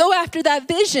to go after that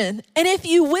vision. And if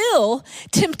you will,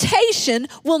 temptation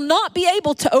will not be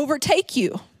able to overtake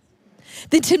you.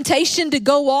 The temptation to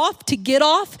go off, to get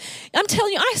off. I'm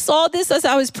telling you, I saw this as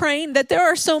I was praying, that there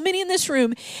are so many in this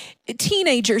room,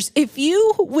 teenagers. If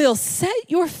you will set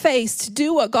your face to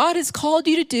do what God has called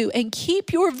you to do and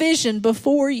keep your vision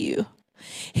before you,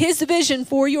 his vision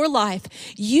for your life,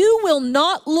 you will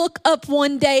not look up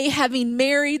one day having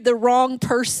married the wrong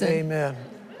person. Amen.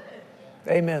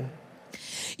 Amen.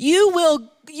 You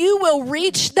will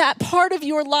reach that part of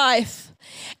your life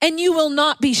and you will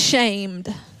not be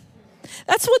shamed.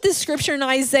 That's what this scripture in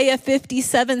Isaiah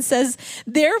 57 says.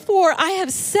 Therefore, I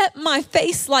have set my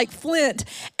face like flint,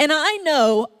 and I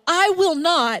know I will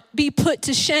not be put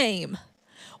to shame.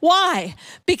 Why?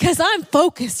 Because I'm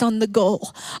focused on the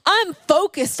goal. I'm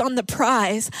focused on the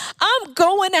prize. I'm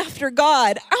going after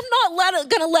God. I'm not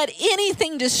going to let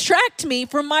anything distract me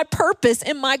from my purpose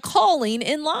and my calling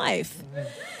in life.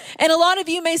 And a lot of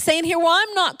you may say in here, well,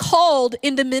 I'm not called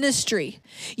into ministry.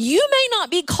 You may not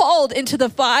be called into the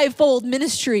fivefold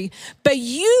ministry, but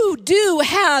you do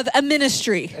have a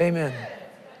ministry. Amen.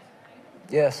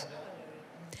 Yes.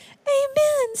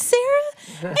 Amen, Sarah.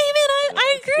 Amen,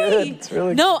 I agree. Good. It's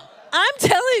really No, I'm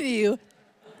telling you,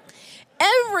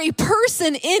 every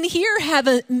person in here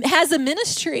has a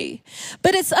ministry,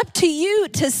 but it's up to you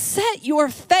to set your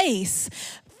face,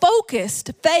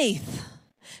 focused faith,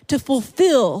 to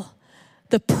fulfill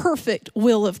the perfect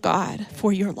will of God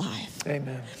for your life.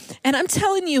 Amen. And I'm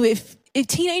telling you, if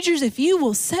teenagers, if you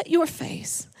will set your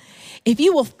face, if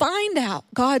you will find out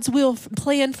God's will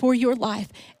plan for your life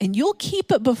and you'll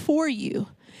keep it before you,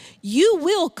 you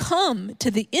will come to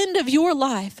the end of your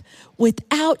life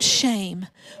without shame,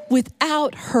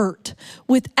 without hurt,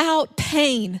 without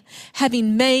pain,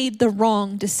 having made the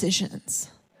wrong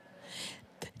decisions.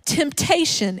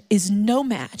 Temptation is no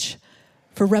match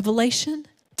for revelation.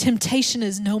 Temptation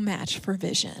is no match for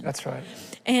vision. That's right.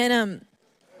 And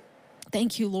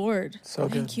thank you, Lord. So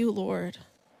good. Thank you, Lord.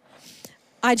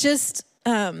 I just,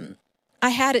 I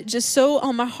had it just so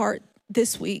on my heart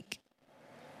this week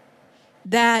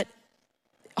that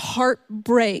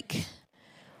heartbreak,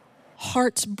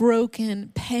 hearts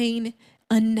broken, pain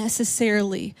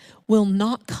unnecessarily will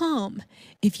not come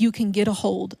if you can get a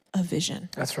hold of vision.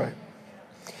 That's right.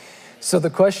 So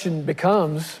the question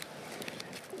becomes,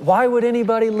 why would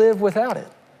anybody live without it?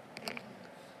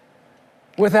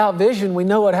 Without vision, we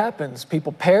know what happens.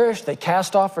 People perish, they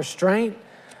cast off restraint,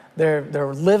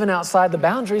 they're living outside the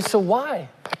boundaries, so why?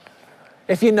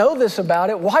 If you know this about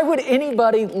it, why would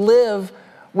anybody live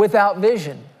without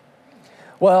vision?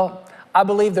 Well, I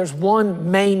believe there's one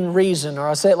main reason, or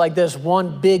I'll say it like this,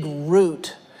 one big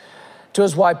root to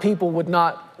is why people would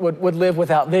live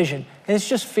without vision, and it's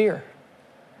just fear.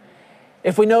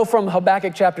 If we know from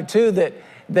Habakkuk chapter 2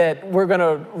 that we're going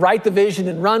to write the vision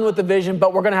and run with the vision,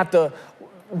 but we're going to have to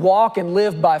walk and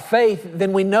live by faith,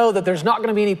 then we know that there's not going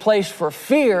to be any place for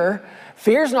fear.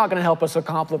 Fear's not going to help us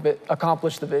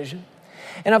accomplish the vision.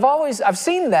 And I've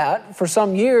seen that for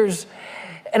some years,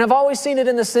 and I've always seen it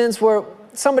in the sense where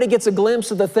somebody gets a glimpse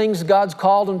of the things God's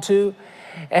called them to,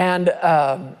 and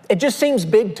it just seems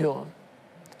big to them.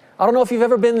 I don't know if you've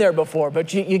ever been there before,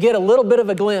 but you get a little bit of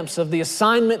a glimpse of the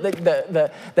assignment,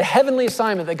 the heavenly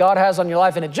assignment that God has on your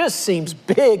life, and it just seems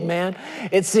big, man.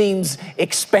 It seems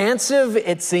expansive,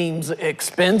 it seems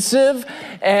expensive,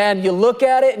 and you look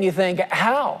at it and you think,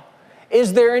 how?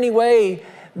 Is there any way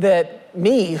that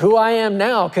me, who I am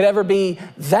now, could ever be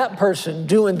that person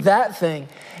doing that thing?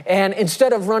 And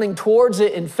instead of running towards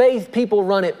it in faith, people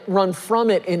run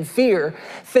from it in fear,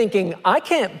 thinking, I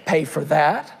can't pay for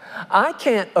that. I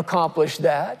can't accomplish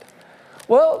that.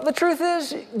 Well, the truth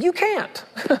is, you can't.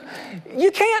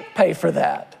 You can't pay for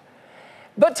that.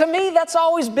 But to me, that's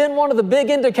always been one of the big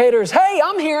indicators. Hey,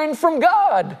 I'm hearing from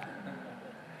God.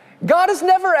 God has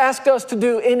never asked us to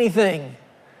do anything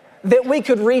that we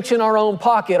could reach in our own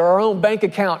pocket or our own bank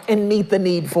account and meet the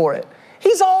need for it.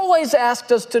 He's always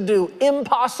asked us to do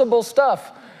impossible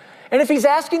stuff. And if He's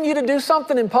asking you to do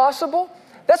something impossible,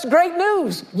 that's great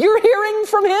news. You're hearing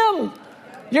from Him.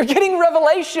 You're getting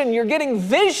revelation. You're getting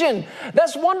vision.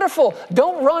 That's wonderful.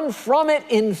 Don't run from it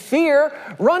in fear.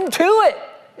 Run to it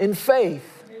in faith.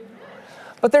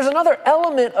 But there's another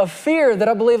element of fear that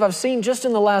I believe I've seen just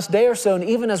in the last day or so, and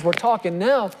even as we're talking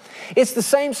now, it's the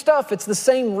same stuff. It's the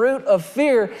same root of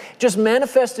fear, just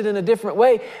manifested in a different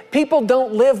way. People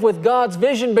don't live with God's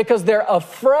vision because they're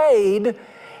afraid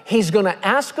He's going to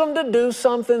ask them to do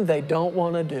something they don't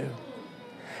want to do.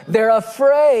 They're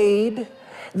afraid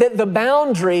that the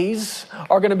boundaries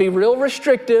are going to be real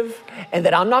restrictive and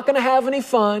that I'm not going to have any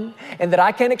fun and that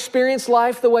I can't experience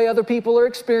life the way other people are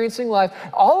experiencing life.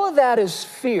 All of that is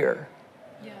fear.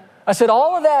 Yeah. I said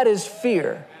all of that is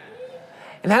fear.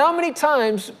 And how many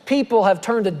times people have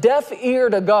turned a deaf ear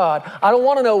to God? I don't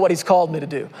want to know what He's called me to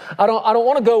do. I don't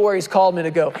want to go where He's called me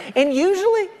to go. And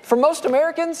usually, for most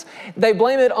Americans, they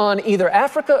blame it on either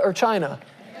Africa or China.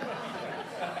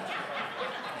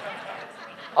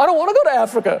 I don't want to go to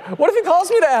Africa. What if He calls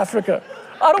me to Africa?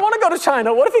 I don't want to go to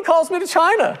China. What if He calls me to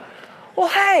China? Well,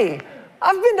 hey,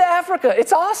 I've been to Africa.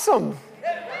 It's awesome.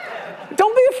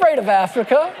 Don't be afraid of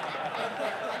Africa.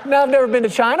 Now, I've never been to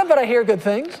China, but I hear good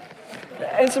things.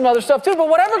 And some other stuff too. But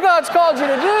whatever God's called you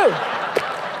to do.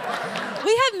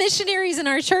 We have missionaries in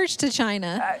our church to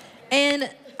China. And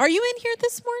are you in here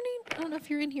this morning? I don't know if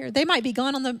you're in here. They might be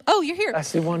gone on the... Oh, you're here. I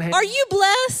see one hand. Are you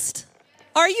blessed?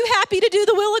 Are you happy to do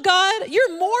the will of God?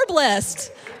 You're more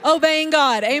blessed obeying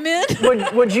God. Amen?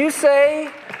 Would you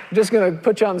say, just going to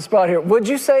put you on the spot here, would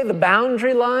you say the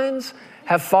boundary lines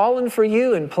have fallen for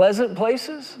you in pleasant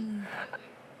places?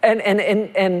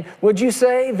 And would you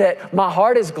say that my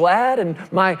heart is glad and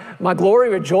my glory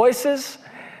rejoices?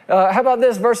 How about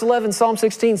this, verse 11, Psalm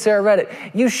 16, Sarah read it.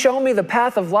 You show me the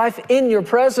path of life. In your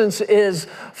presence is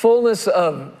fullness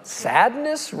of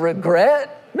sadness,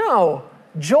 regret? No,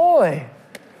 joy.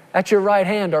 At your right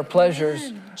hand are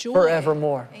pleasures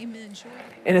forevermore. Amen. Joy.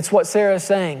 And it's what Sarah is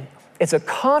saying. It's a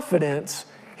confidence.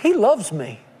 He loves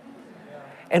me.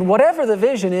 And whatever the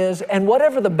vision is, and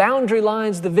whatever the boundary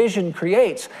lines the vision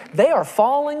creates, they are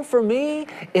falling for me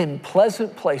in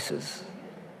pleasant places.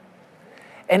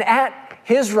 And at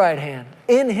His right hand,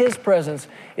 in His presence,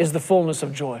 is the fullness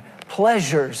of joy.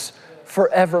 Pleasures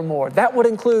forevermore. That would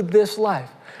include this life.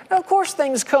 Now, of course,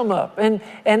 things come up, and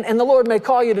the Lord may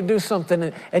call you to do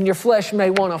something, and your flesh may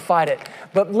want to fight it.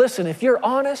 But listen, if you're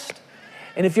honest,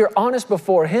 and if you're honest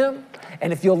before Him,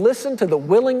 and if you'll listen to the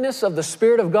willingness of the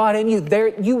Spirit of God in you,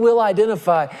 there you will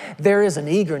identify there is an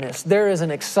eagerness, there is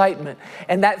an excitement.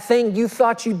 And that thing you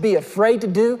thought you'd be afraid to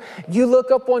do, you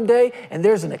look up one day, and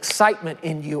there's an excitement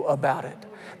in you about it.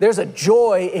 There's a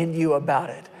joy in you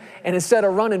about it. And instead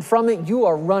of running from it, you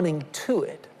are running to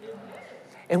it.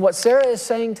 And what Sarah is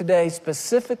saying today,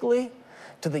 specifically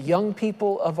to the young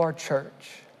people of our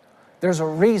church, there's a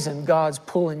reason God's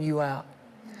pulling you out.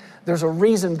 There's a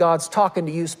reason God's talking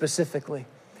to you specifically.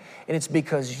 And it's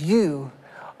because you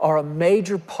are a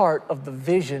major part of the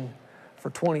vision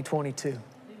for 2022.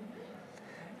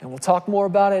 And we'll talk more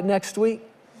about it next week,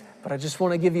 but I just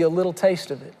want to give you a little taste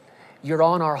of it. You're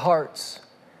on our hearts.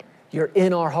 You're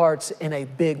in our hearts in a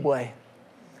big way.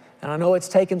 And I know it's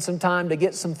taken some time to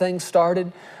get some things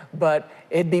started, but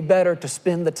it'd be better to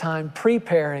spend the time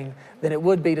preparing than it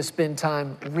would be to spend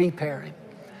time repairing.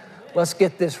 Let's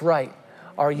get this right.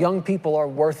 Our young people are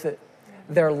worth it.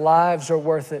 Their lives are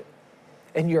worth it.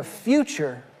 And your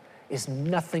future is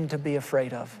nothing to be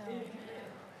afraid of.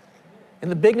 In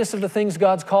the bigness of the things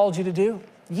God's called you to do,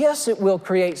 yes, it will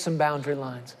create some boundary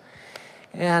lines.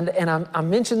 And I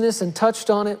mentioned this and touched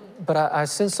on it, but I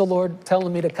sense the Lord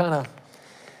telling me to kind of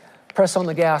press on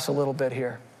the gas a little bit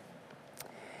here.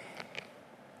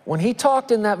 When He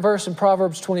talked in that verse in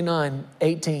Proverbs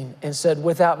 29:18 and said,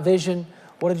 without vision,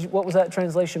 what was that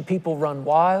translation? People run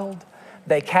wild.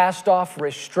 They cast off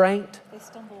restraint.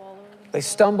 They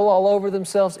stumble all over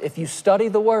themselves. If you study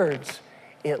the words,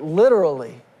 it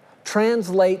literally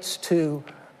translates to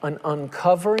an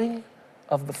uncovering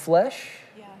of the flesh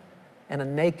and a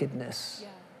nakedness.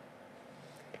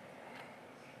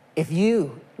 If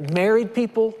you, married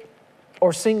people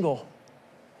or single,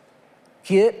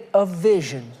 get a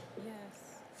vision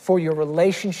for your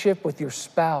relationship with your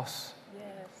spouse,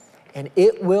 and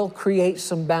it will create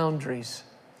some boundaries.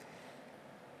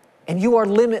 And you are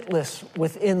limitless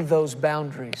within those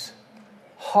boundaries.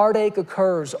 Heartache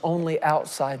occurs only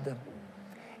outside them.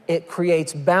 it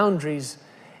creates boundaries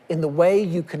in the way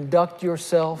you conduct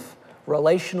yourself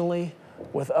relationally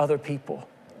with other people.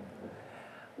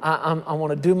 I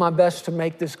want to do my best to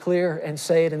make this clear and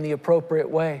say it in the appropriate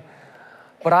way.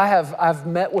 But I've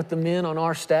met with the men on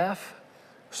our staff,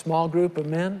 small group of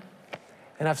men,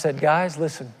 and I've said, guys,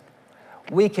 listen,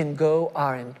 we can go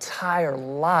our entire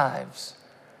lives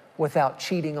without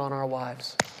cheating on our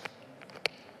wives.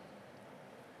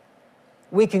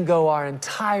 We can go our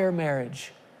entire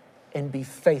marriage and be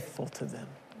faithful to them.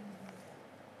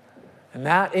 And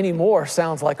that anymore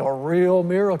sounds like a real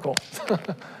miracle,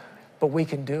 but we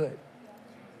can do it.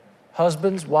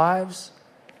 Husbands, wives,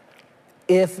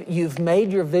 if you've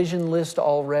made your vision list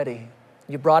already,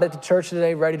 you brought it to church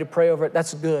today, ready to pray over it,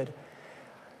 that's good.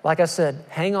 Like I said,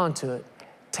 hang on to it.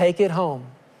 Take it home.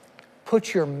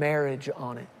 Put your marriage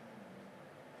on it.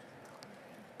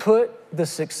 Put the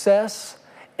success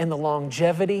and the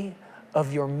longevity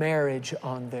of your marriage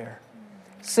on there.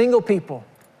 Single people,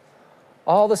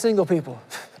 all the single people,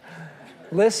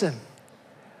 listen,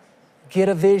 get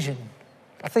a vision.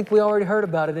 I think we already heard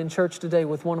about it in church today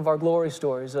with one of our glory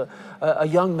stories, a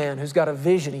young man who's got a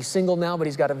vision. He's single now, but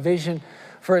he's got a vision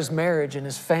for his marriage and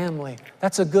his family.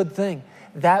 That's a good thing.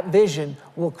 That vision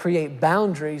will create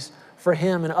boundaries for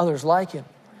him and others like him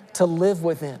to live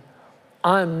within.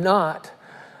 I'm not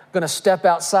going to step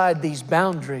outside these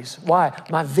boundaries. Why?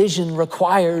 My vision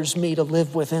requires me to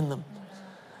live within them.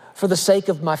 For the sake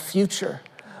of my future,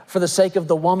 for the sake of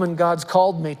the woman God's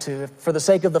called me to, for the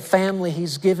sake of the family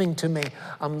He's giving to me,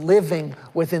 I'm living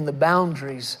within the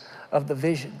boundaries of the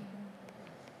vision.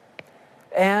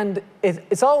 And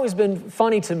it's always been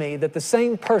funny to me that the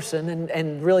same person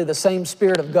and really the same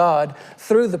Spirit of God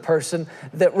through the person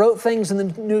that wrote things in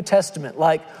the New Testament,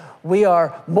 like we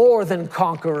are more than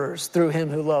conquerors through Him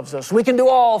who loves us. We can do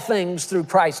all things through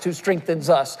Christ who strengthens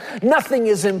us. Nothing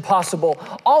is impossible.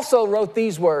 Also wrote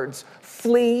these words,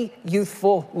 flee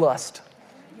youthful lust.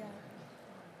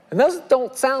 And those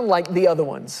don't sound like the other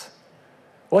ones.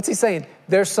 What's he saying?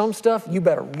 There's some stuff you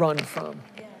better run from.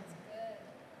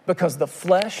 Because the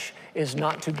flesh is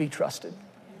not to be trusted.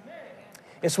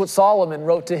 It's what Solomon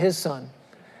wrote to his son.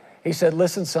 He said,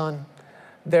 listen, son,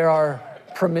 there are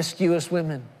promiscuous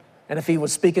women. And if he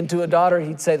was speaking to a daughter,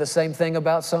 he'd say the same thing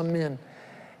about some men.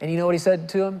 And you know what he said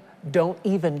to him? Don't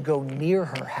even go near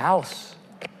her house.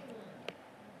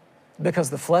 Because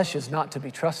the flesh is not to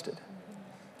be trusted.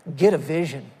 Get a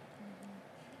vision.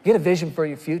 Get a vision for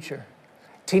your future.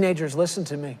 Teenagers, listen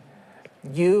to me.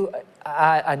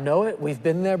 I know it. We've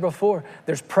been there before.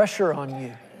 There's pressure on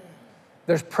you.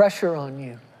 There's pressure on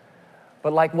you.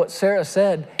 But like what Sarah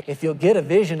said, if you'll get a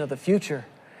vision of the future,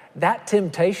 that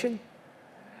temptation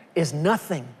is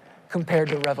nothing compared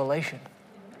to revelation.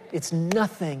 It's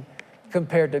nothing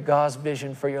compared to God's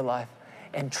vision for your life.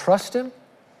 And trust Him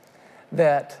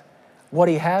that what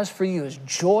He has for you is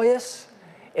joyous,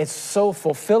 it's so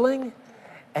fulfilling,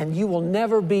 and you will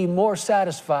never be more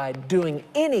satisfied doing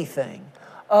anything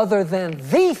other than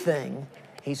the thing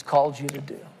He's called you to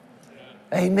do.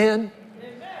 Amen?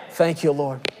 Thank you,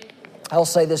 Lord. I'll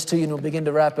say this to you and we'll begin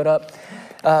to wrap it up.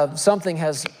 Something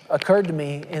has occurred to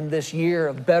me in this year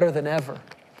of better than ever.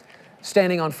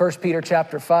 Standing on 1 Peter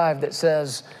chapter 5 that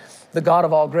says, the God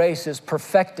of all grace is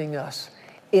perfecting us,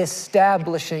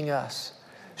 establishing us,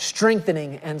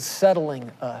 strengthening and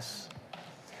settling us.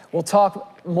 We'll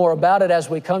talk more about it as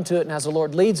we come to it and as the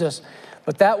Lord leads us.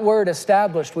 But that word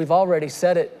established, we've already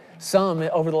said it some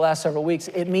over the last several weeks.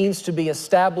 It means to be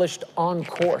established on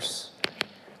course,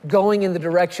 going in the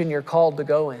direction you're called to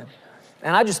go in.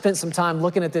 And I just spent some time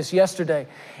looking at this yesterday.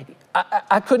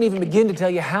 I couldn't even begin to tell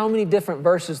you how many different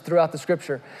verses throughout the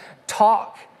Scripture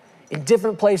talk in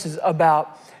different places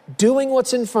about doing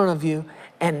what's in front of you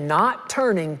and not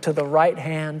turning to the right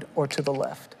hand or to the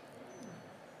left.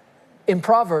 In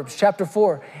Proverbs chapter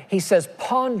 4, he says,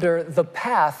 ponder the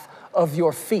path of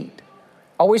your feet.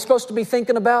 Are we supposed to be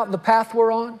thinking about the path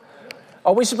we're on?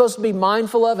 Are we supposed to be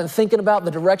mindful of and thinking about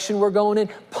the direction we're going in?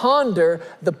 Ponder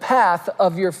the path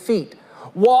of your feet.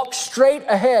 Walk straight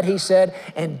ahead, he said,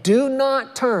 and do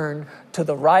not turn to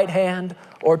the right hand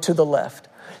or to the left.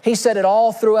 He said it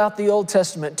all throughout the Old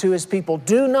Testament to His people.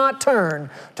 Do not turn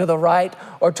to the right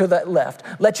or to the left.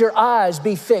 Let your eyes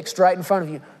be fixed right in front of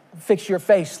you. Fix your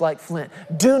face like flint.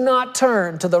 Do not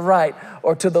turn to the right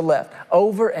or to the left.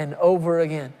 Over and over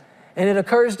again. And it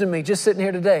occurs to me just sitting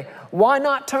here today, why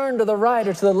not turn to the right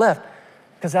or to the left?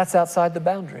 Because that's outside the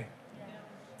boundary.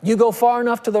 You go far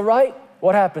enough to the right,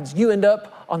 what happens? You end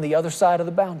up on the other side of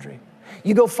the boundary.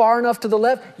 You go far enough to the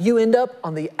left, you end up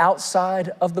on the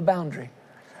outside of the boundary.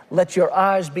 Let your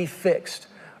eyes be fixed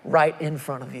right in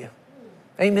front of you.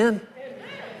 Amen.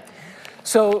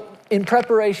 So in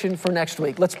preparation for next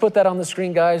week, let's put that on the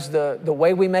screen, guys, the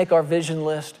way we make our vision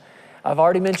list. I've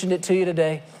already mentioned it to you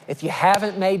today. If you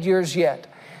haven't made yours yet,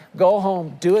 go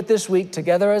home, do it this week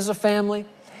together as a family,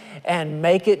 and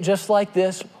make it just like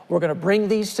this. We're going to bring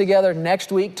these together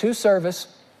next week to service.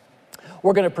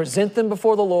 We're going to present them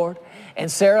before the Lord. And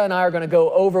Sarah and I are going to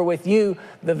go over with you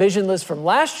the vision list from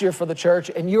last year for the church,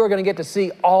 and you are going to get to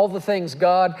see all the things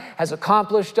God has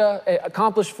accomplished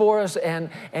for us and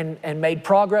made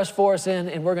progress for us in,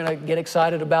 and we're going to get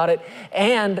excited about it.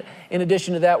 And in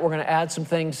addition to that, we're going to add some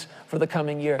things for the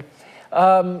coming year.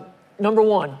 Number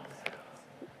one,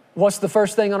 what's the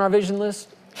first thing on our vision list?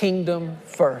 Kingdom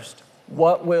first.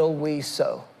 What will we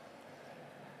sow?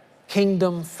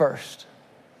 Kingdom first.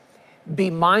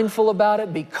 Be mindful about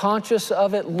it. Be conscious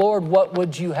of it. Lord, what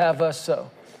would you have us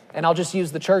sow? And I'll just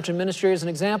use the church and ministry as an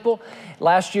example.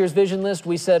 Last year's vision list,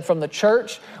 we said from the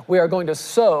church, we are going to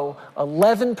sow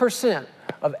 11%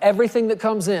 of everything that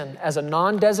comes in as a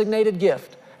non-designated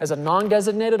gift, as a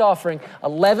non-designated offering.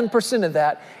 11% of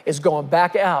that is going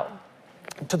back out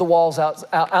to the walls,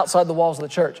 outside the walls of the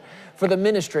church. For the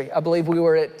ministry, I believe we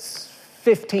were at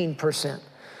 15%.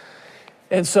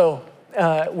 And so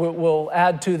we'll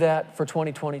add to that for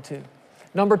 2022.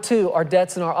 Number two, our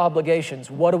debts and our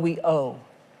obligations. What do we owe?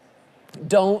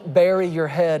 Don't bury your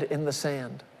head in the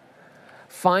sand.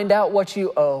 Find out what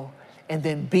you owe and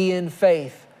then be in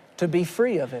faith to be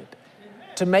free of it,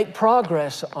 to make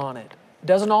progress on it. It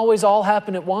doesn't always all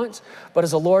happen at once, but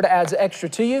as the Lord adds extra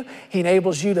to you, He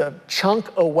enables you to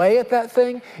chunk away at that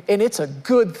thing, and it's a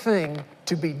good thing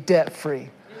to be debt-free,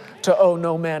 to owe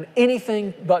no man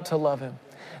anything but to love Him.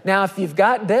 Now, if you've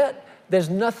got debt, there's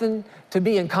nothing to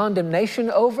be in condemnation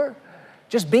over.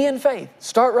 Just be in faith.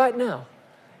 Start right now.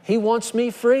 He wants me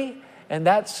free, and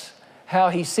that's how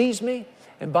He sees me.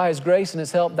 And by His grace and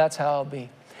His help, that's how I'll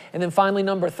be. And then finally,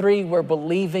 number three, we're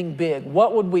believing big.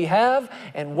 What would we have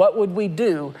and what would we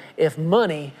do if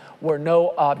money were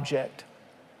no object?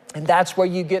 And that's where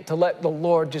you get to let the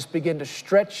Lord just begin to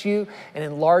stretch you and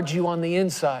enlarge you on the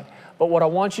inside. But what I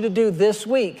want you to do this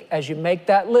week as you make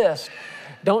that list,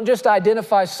 don't just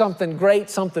identify something great,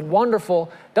 something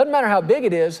wonderful. Doesn't matter how big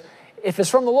it is. If it's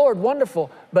from the Lord, wonderful.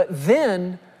 But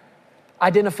then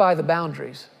identify the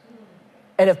boundaries.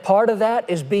 And if part of that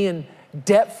is being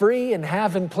debt-free and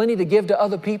having plenty to give to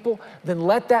other people, then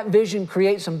let that vision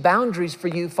create some boundaries for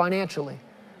you financially.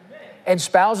 And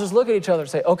spouses look at each other and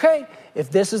say, okay,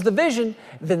 if this is the vision,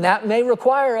 then that may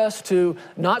require us to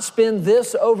not spend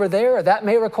this over there, or that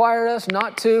may require us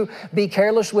not to be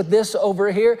careless with this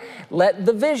over here. Let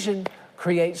the vision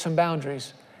create some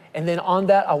boundaries. And then on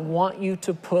that, I want you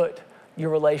to put your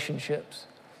relationships.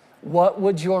 What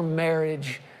would your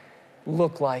marriage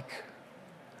look like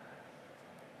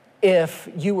if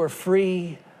you were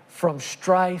free from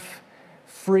strife,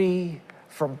 free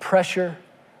from pressure?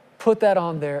 Put that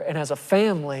on there, and as a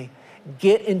family,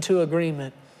 get into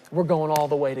agreement. We're going all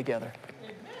the way together.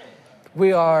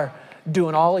 We are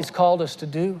doing all He's called us to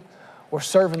do. We're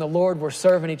serving the Lord, we're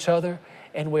serving each other,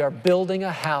 and we are building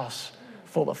a house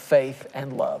full of faith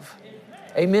and love.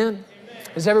 Amen?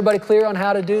 Is everybody clear on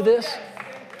how to do this?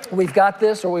 We've got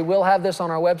this, or we will have this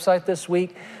on our website this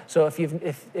week. So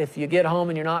if you get home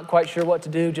and you're not quite sure what to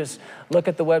do, just look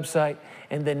at the website.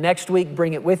 And then next week,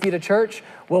 bring it with you to church.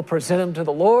 We'll present them to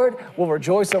the Lord. We'll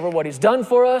rejoice over what He's done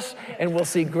for us. And we'll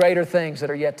see greater things that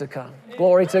are yet to come.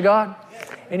 Glory to God.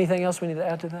 Anything else we need to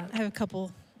add to that? I have a couple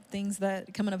things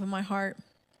that coming up in my heart.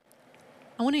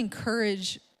 I want to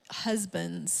encourage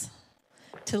husbands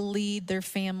to lead their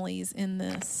families in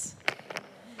this.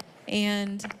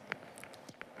 And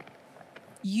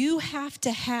you have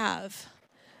to have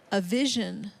a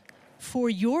vision for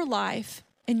your life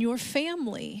and your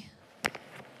family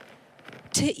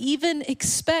to even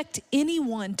expect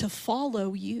anyone to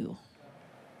follow you.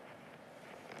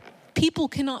 People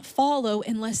cannot follow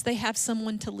unless they have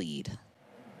someone to lead.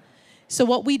 So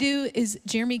what we do is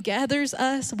Jeremy gathers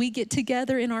us, we get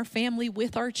together in our family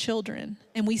with our children,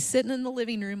 and we sit in the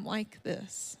living room like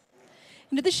this.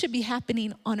 You know, this should be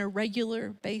happening on a regular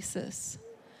basis.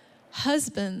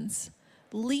 Husbands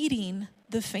leading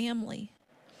the family,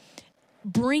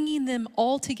 bringing them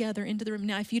all together into the room.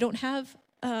 Now, if you don't have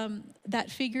that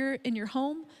figure in your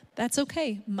home, that's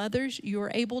okay. Mothers,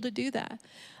 you're able to do that. And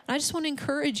I just want to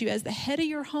encourage you, as the head of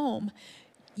your home,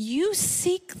 you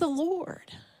seek the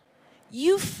Lord.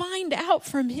 You find out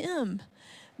from Him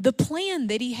the plan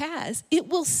that He has. It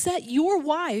will set your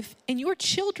wife and your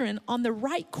children on the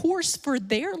right course for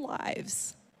their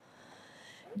lives.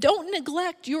 Don't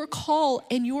neglect your call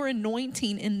and your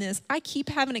anointing in this. I keep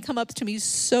having it come up to me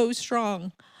so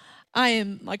strong. I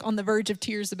am like on the verge of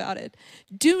tears about it.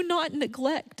 Do not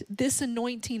neglect this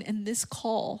anointing and this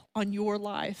call on your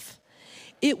life.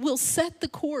 It will set the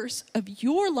course of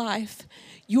your life,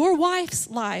 your wife's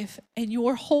life, and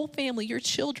your whole family, your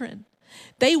children.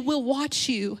 They will watch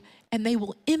you and they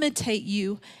will imitate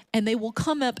you and they will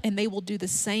come up and they will do the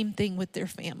same thing with their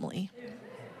family.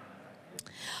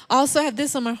 I also have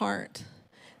this on my heart.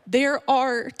 There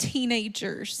are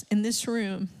teenagers in this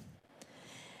room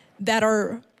that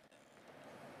are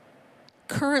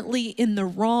currently in the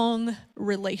wrong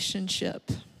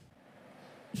relationship.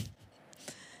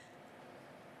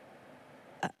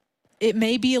 It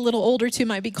may be a little older too,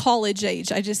 might be college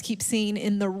age. I just keep seeing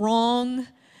in the wrong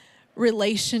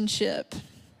relationship.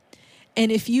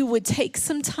 And if you would take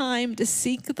some time to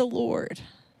seek the Lord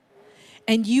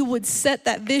and you would set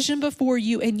that vision before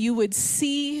you and you would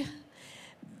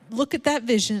look at that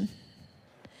vision,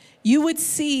 you would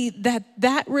see that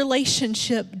that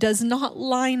relationship does not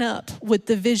line up with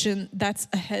the vision that's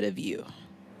ahead of you.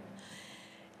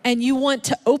 And you want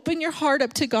to open your heart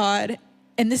up to God,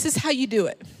 and this is how you do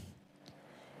it.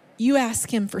 You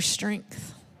ask him for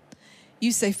strength.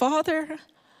 You say, Father,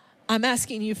 I'm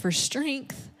asking you for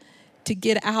strength to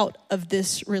get out of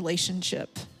this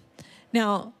relationship.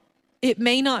 Now, it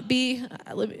may not be,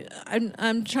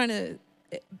 I'm trying to,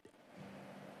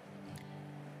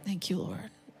 thank you, Lord.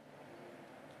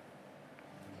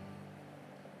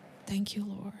 Thank you,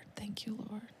 Lord. Thank you,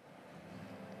 Lord.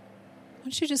 Why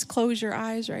don't you just close your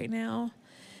eyes right now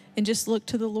and just look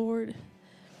to the Lord?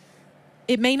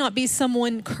 It may not be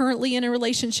someone currently in a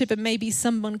relationship. It may be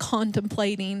someone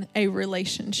contemplating a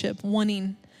relationship,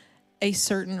 wanting a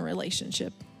certain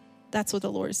relationship. That's what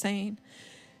the Lord is saying.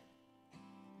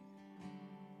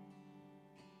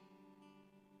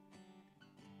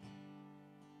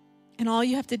 And all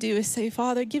you have to do is say,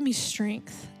 Father, give me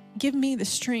strength. Give me the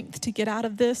strength to get out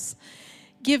of this.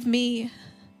 Give me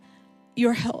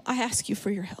your help. I ask you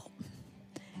for your help.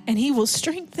 And he will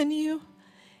strengthen you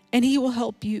and he will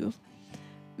help you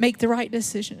make the right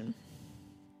decision.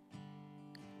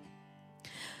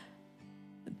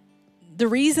 The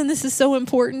reason this is so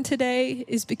important today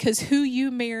is because who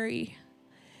you marry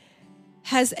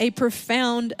has a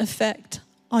profound effect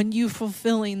on you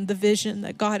fulfilling the vision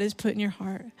that God has put in your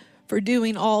heart for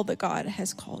doing all that God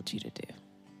has called you to do.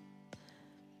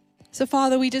 So,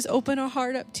 Father, we just open our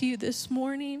heart up to you this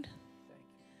morning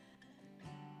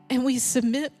and we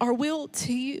submit our will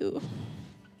to you.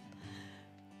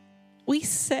 We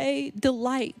say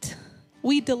delight.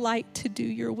 We delight to do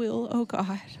your will, oh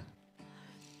God.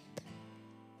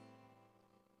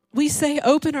 We say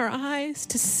open our eyes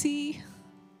to see.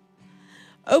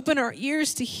 Open our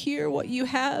ears to hear what you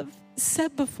have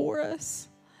set before us.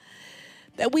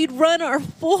 That we'd run our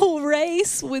full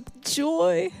race with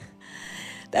joy.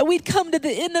 That we'd come to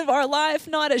the end of our life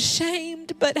not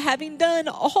ashamed, but having done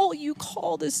all you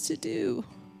called us to do.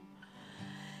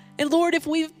 And Lord, if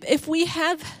we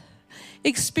have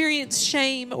experienced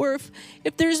shame, or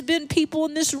if there's been people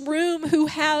in this room who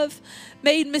have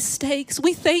made mistakes,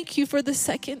 we thank you for the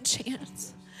second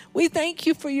chance. We thank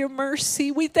you for your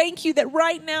mercy. We thank you that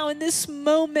right now in this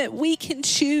moment we can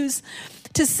choose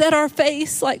to set our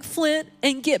face like flint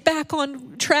and get back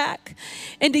on track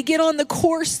and to get on the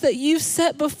course that you've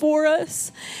set before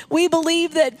us. We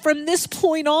believe that from this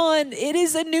point on, it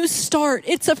is a new start.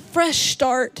 It's a fresh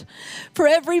start for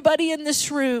everybody in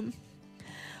this room.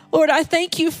 Lord, I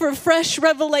thank you for fresh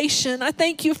revelation. I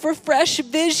thank you for fresh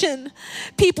vision.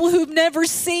 People who've never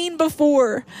seen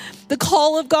before the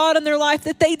call of God in their life,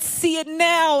 that they'd see it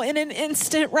now in an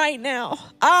instant right now.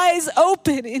 Eyes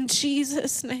open in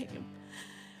Jesus' name.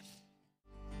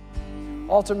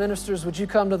 Altar ministers, would you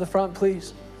come to the front,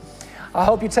 please? I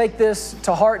hope you take this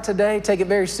to heart today. Take it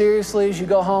very seriously as you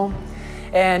go home.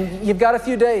 And you've got a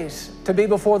few days to be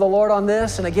before the Lord on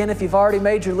this. And again, if you've already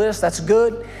made your list, that's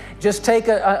good. Just take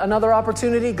another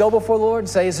opportunity, go before the Lord and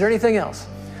say, is there anything else?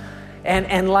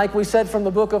 And like we said from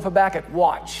the book of Habakkuk,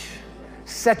 watch.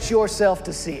 Set yourself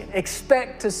to see it.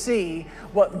 Expect to see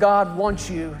what God wants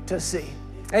you to see.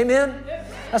 Amen?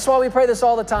 That's why we pray this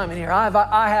all the time in here.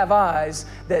 I have eyes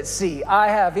that see. I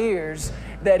have ears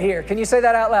that hear. Can you say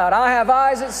that out loud? I have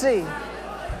eyes that see.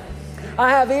 I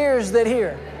have ears that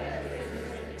hear.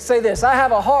 Say this, I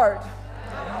have a heart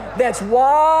that's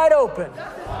wide open,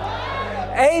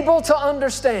 able to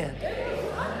understand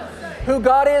who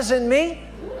God is in me,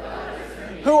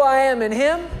 who I am in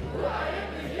Him,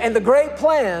 and the great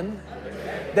plan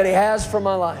that He has for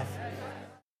my life.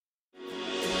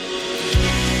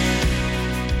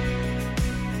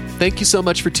 Thank you so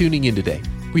much for tuning in today.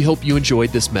 We hope you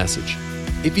enjoyed this message.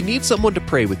 If you need someone to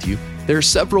pray with you, there are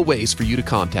several ways for you to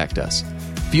contact us.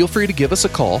 feel free to give us a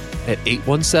call at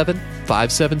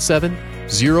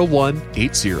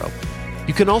 817-577-0180.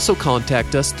 You can also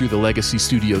contact us through the Legacy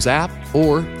Studios app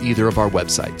or either of our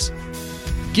websites.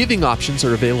 Giving options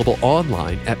are available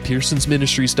online at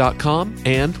pearsonsministries.com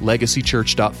and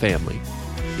legacychurch.family.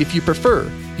 If you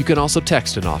prefer, you can also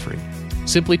text an offering.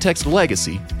 Simply text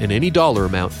Legacy and any dollar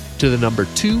amount to the number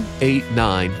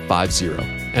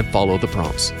 28950 and follow the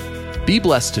prompts. Be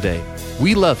blessed today.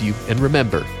 We love you, and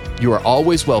remember, you are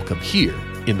always welcome here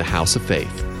in the House of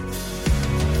Faith.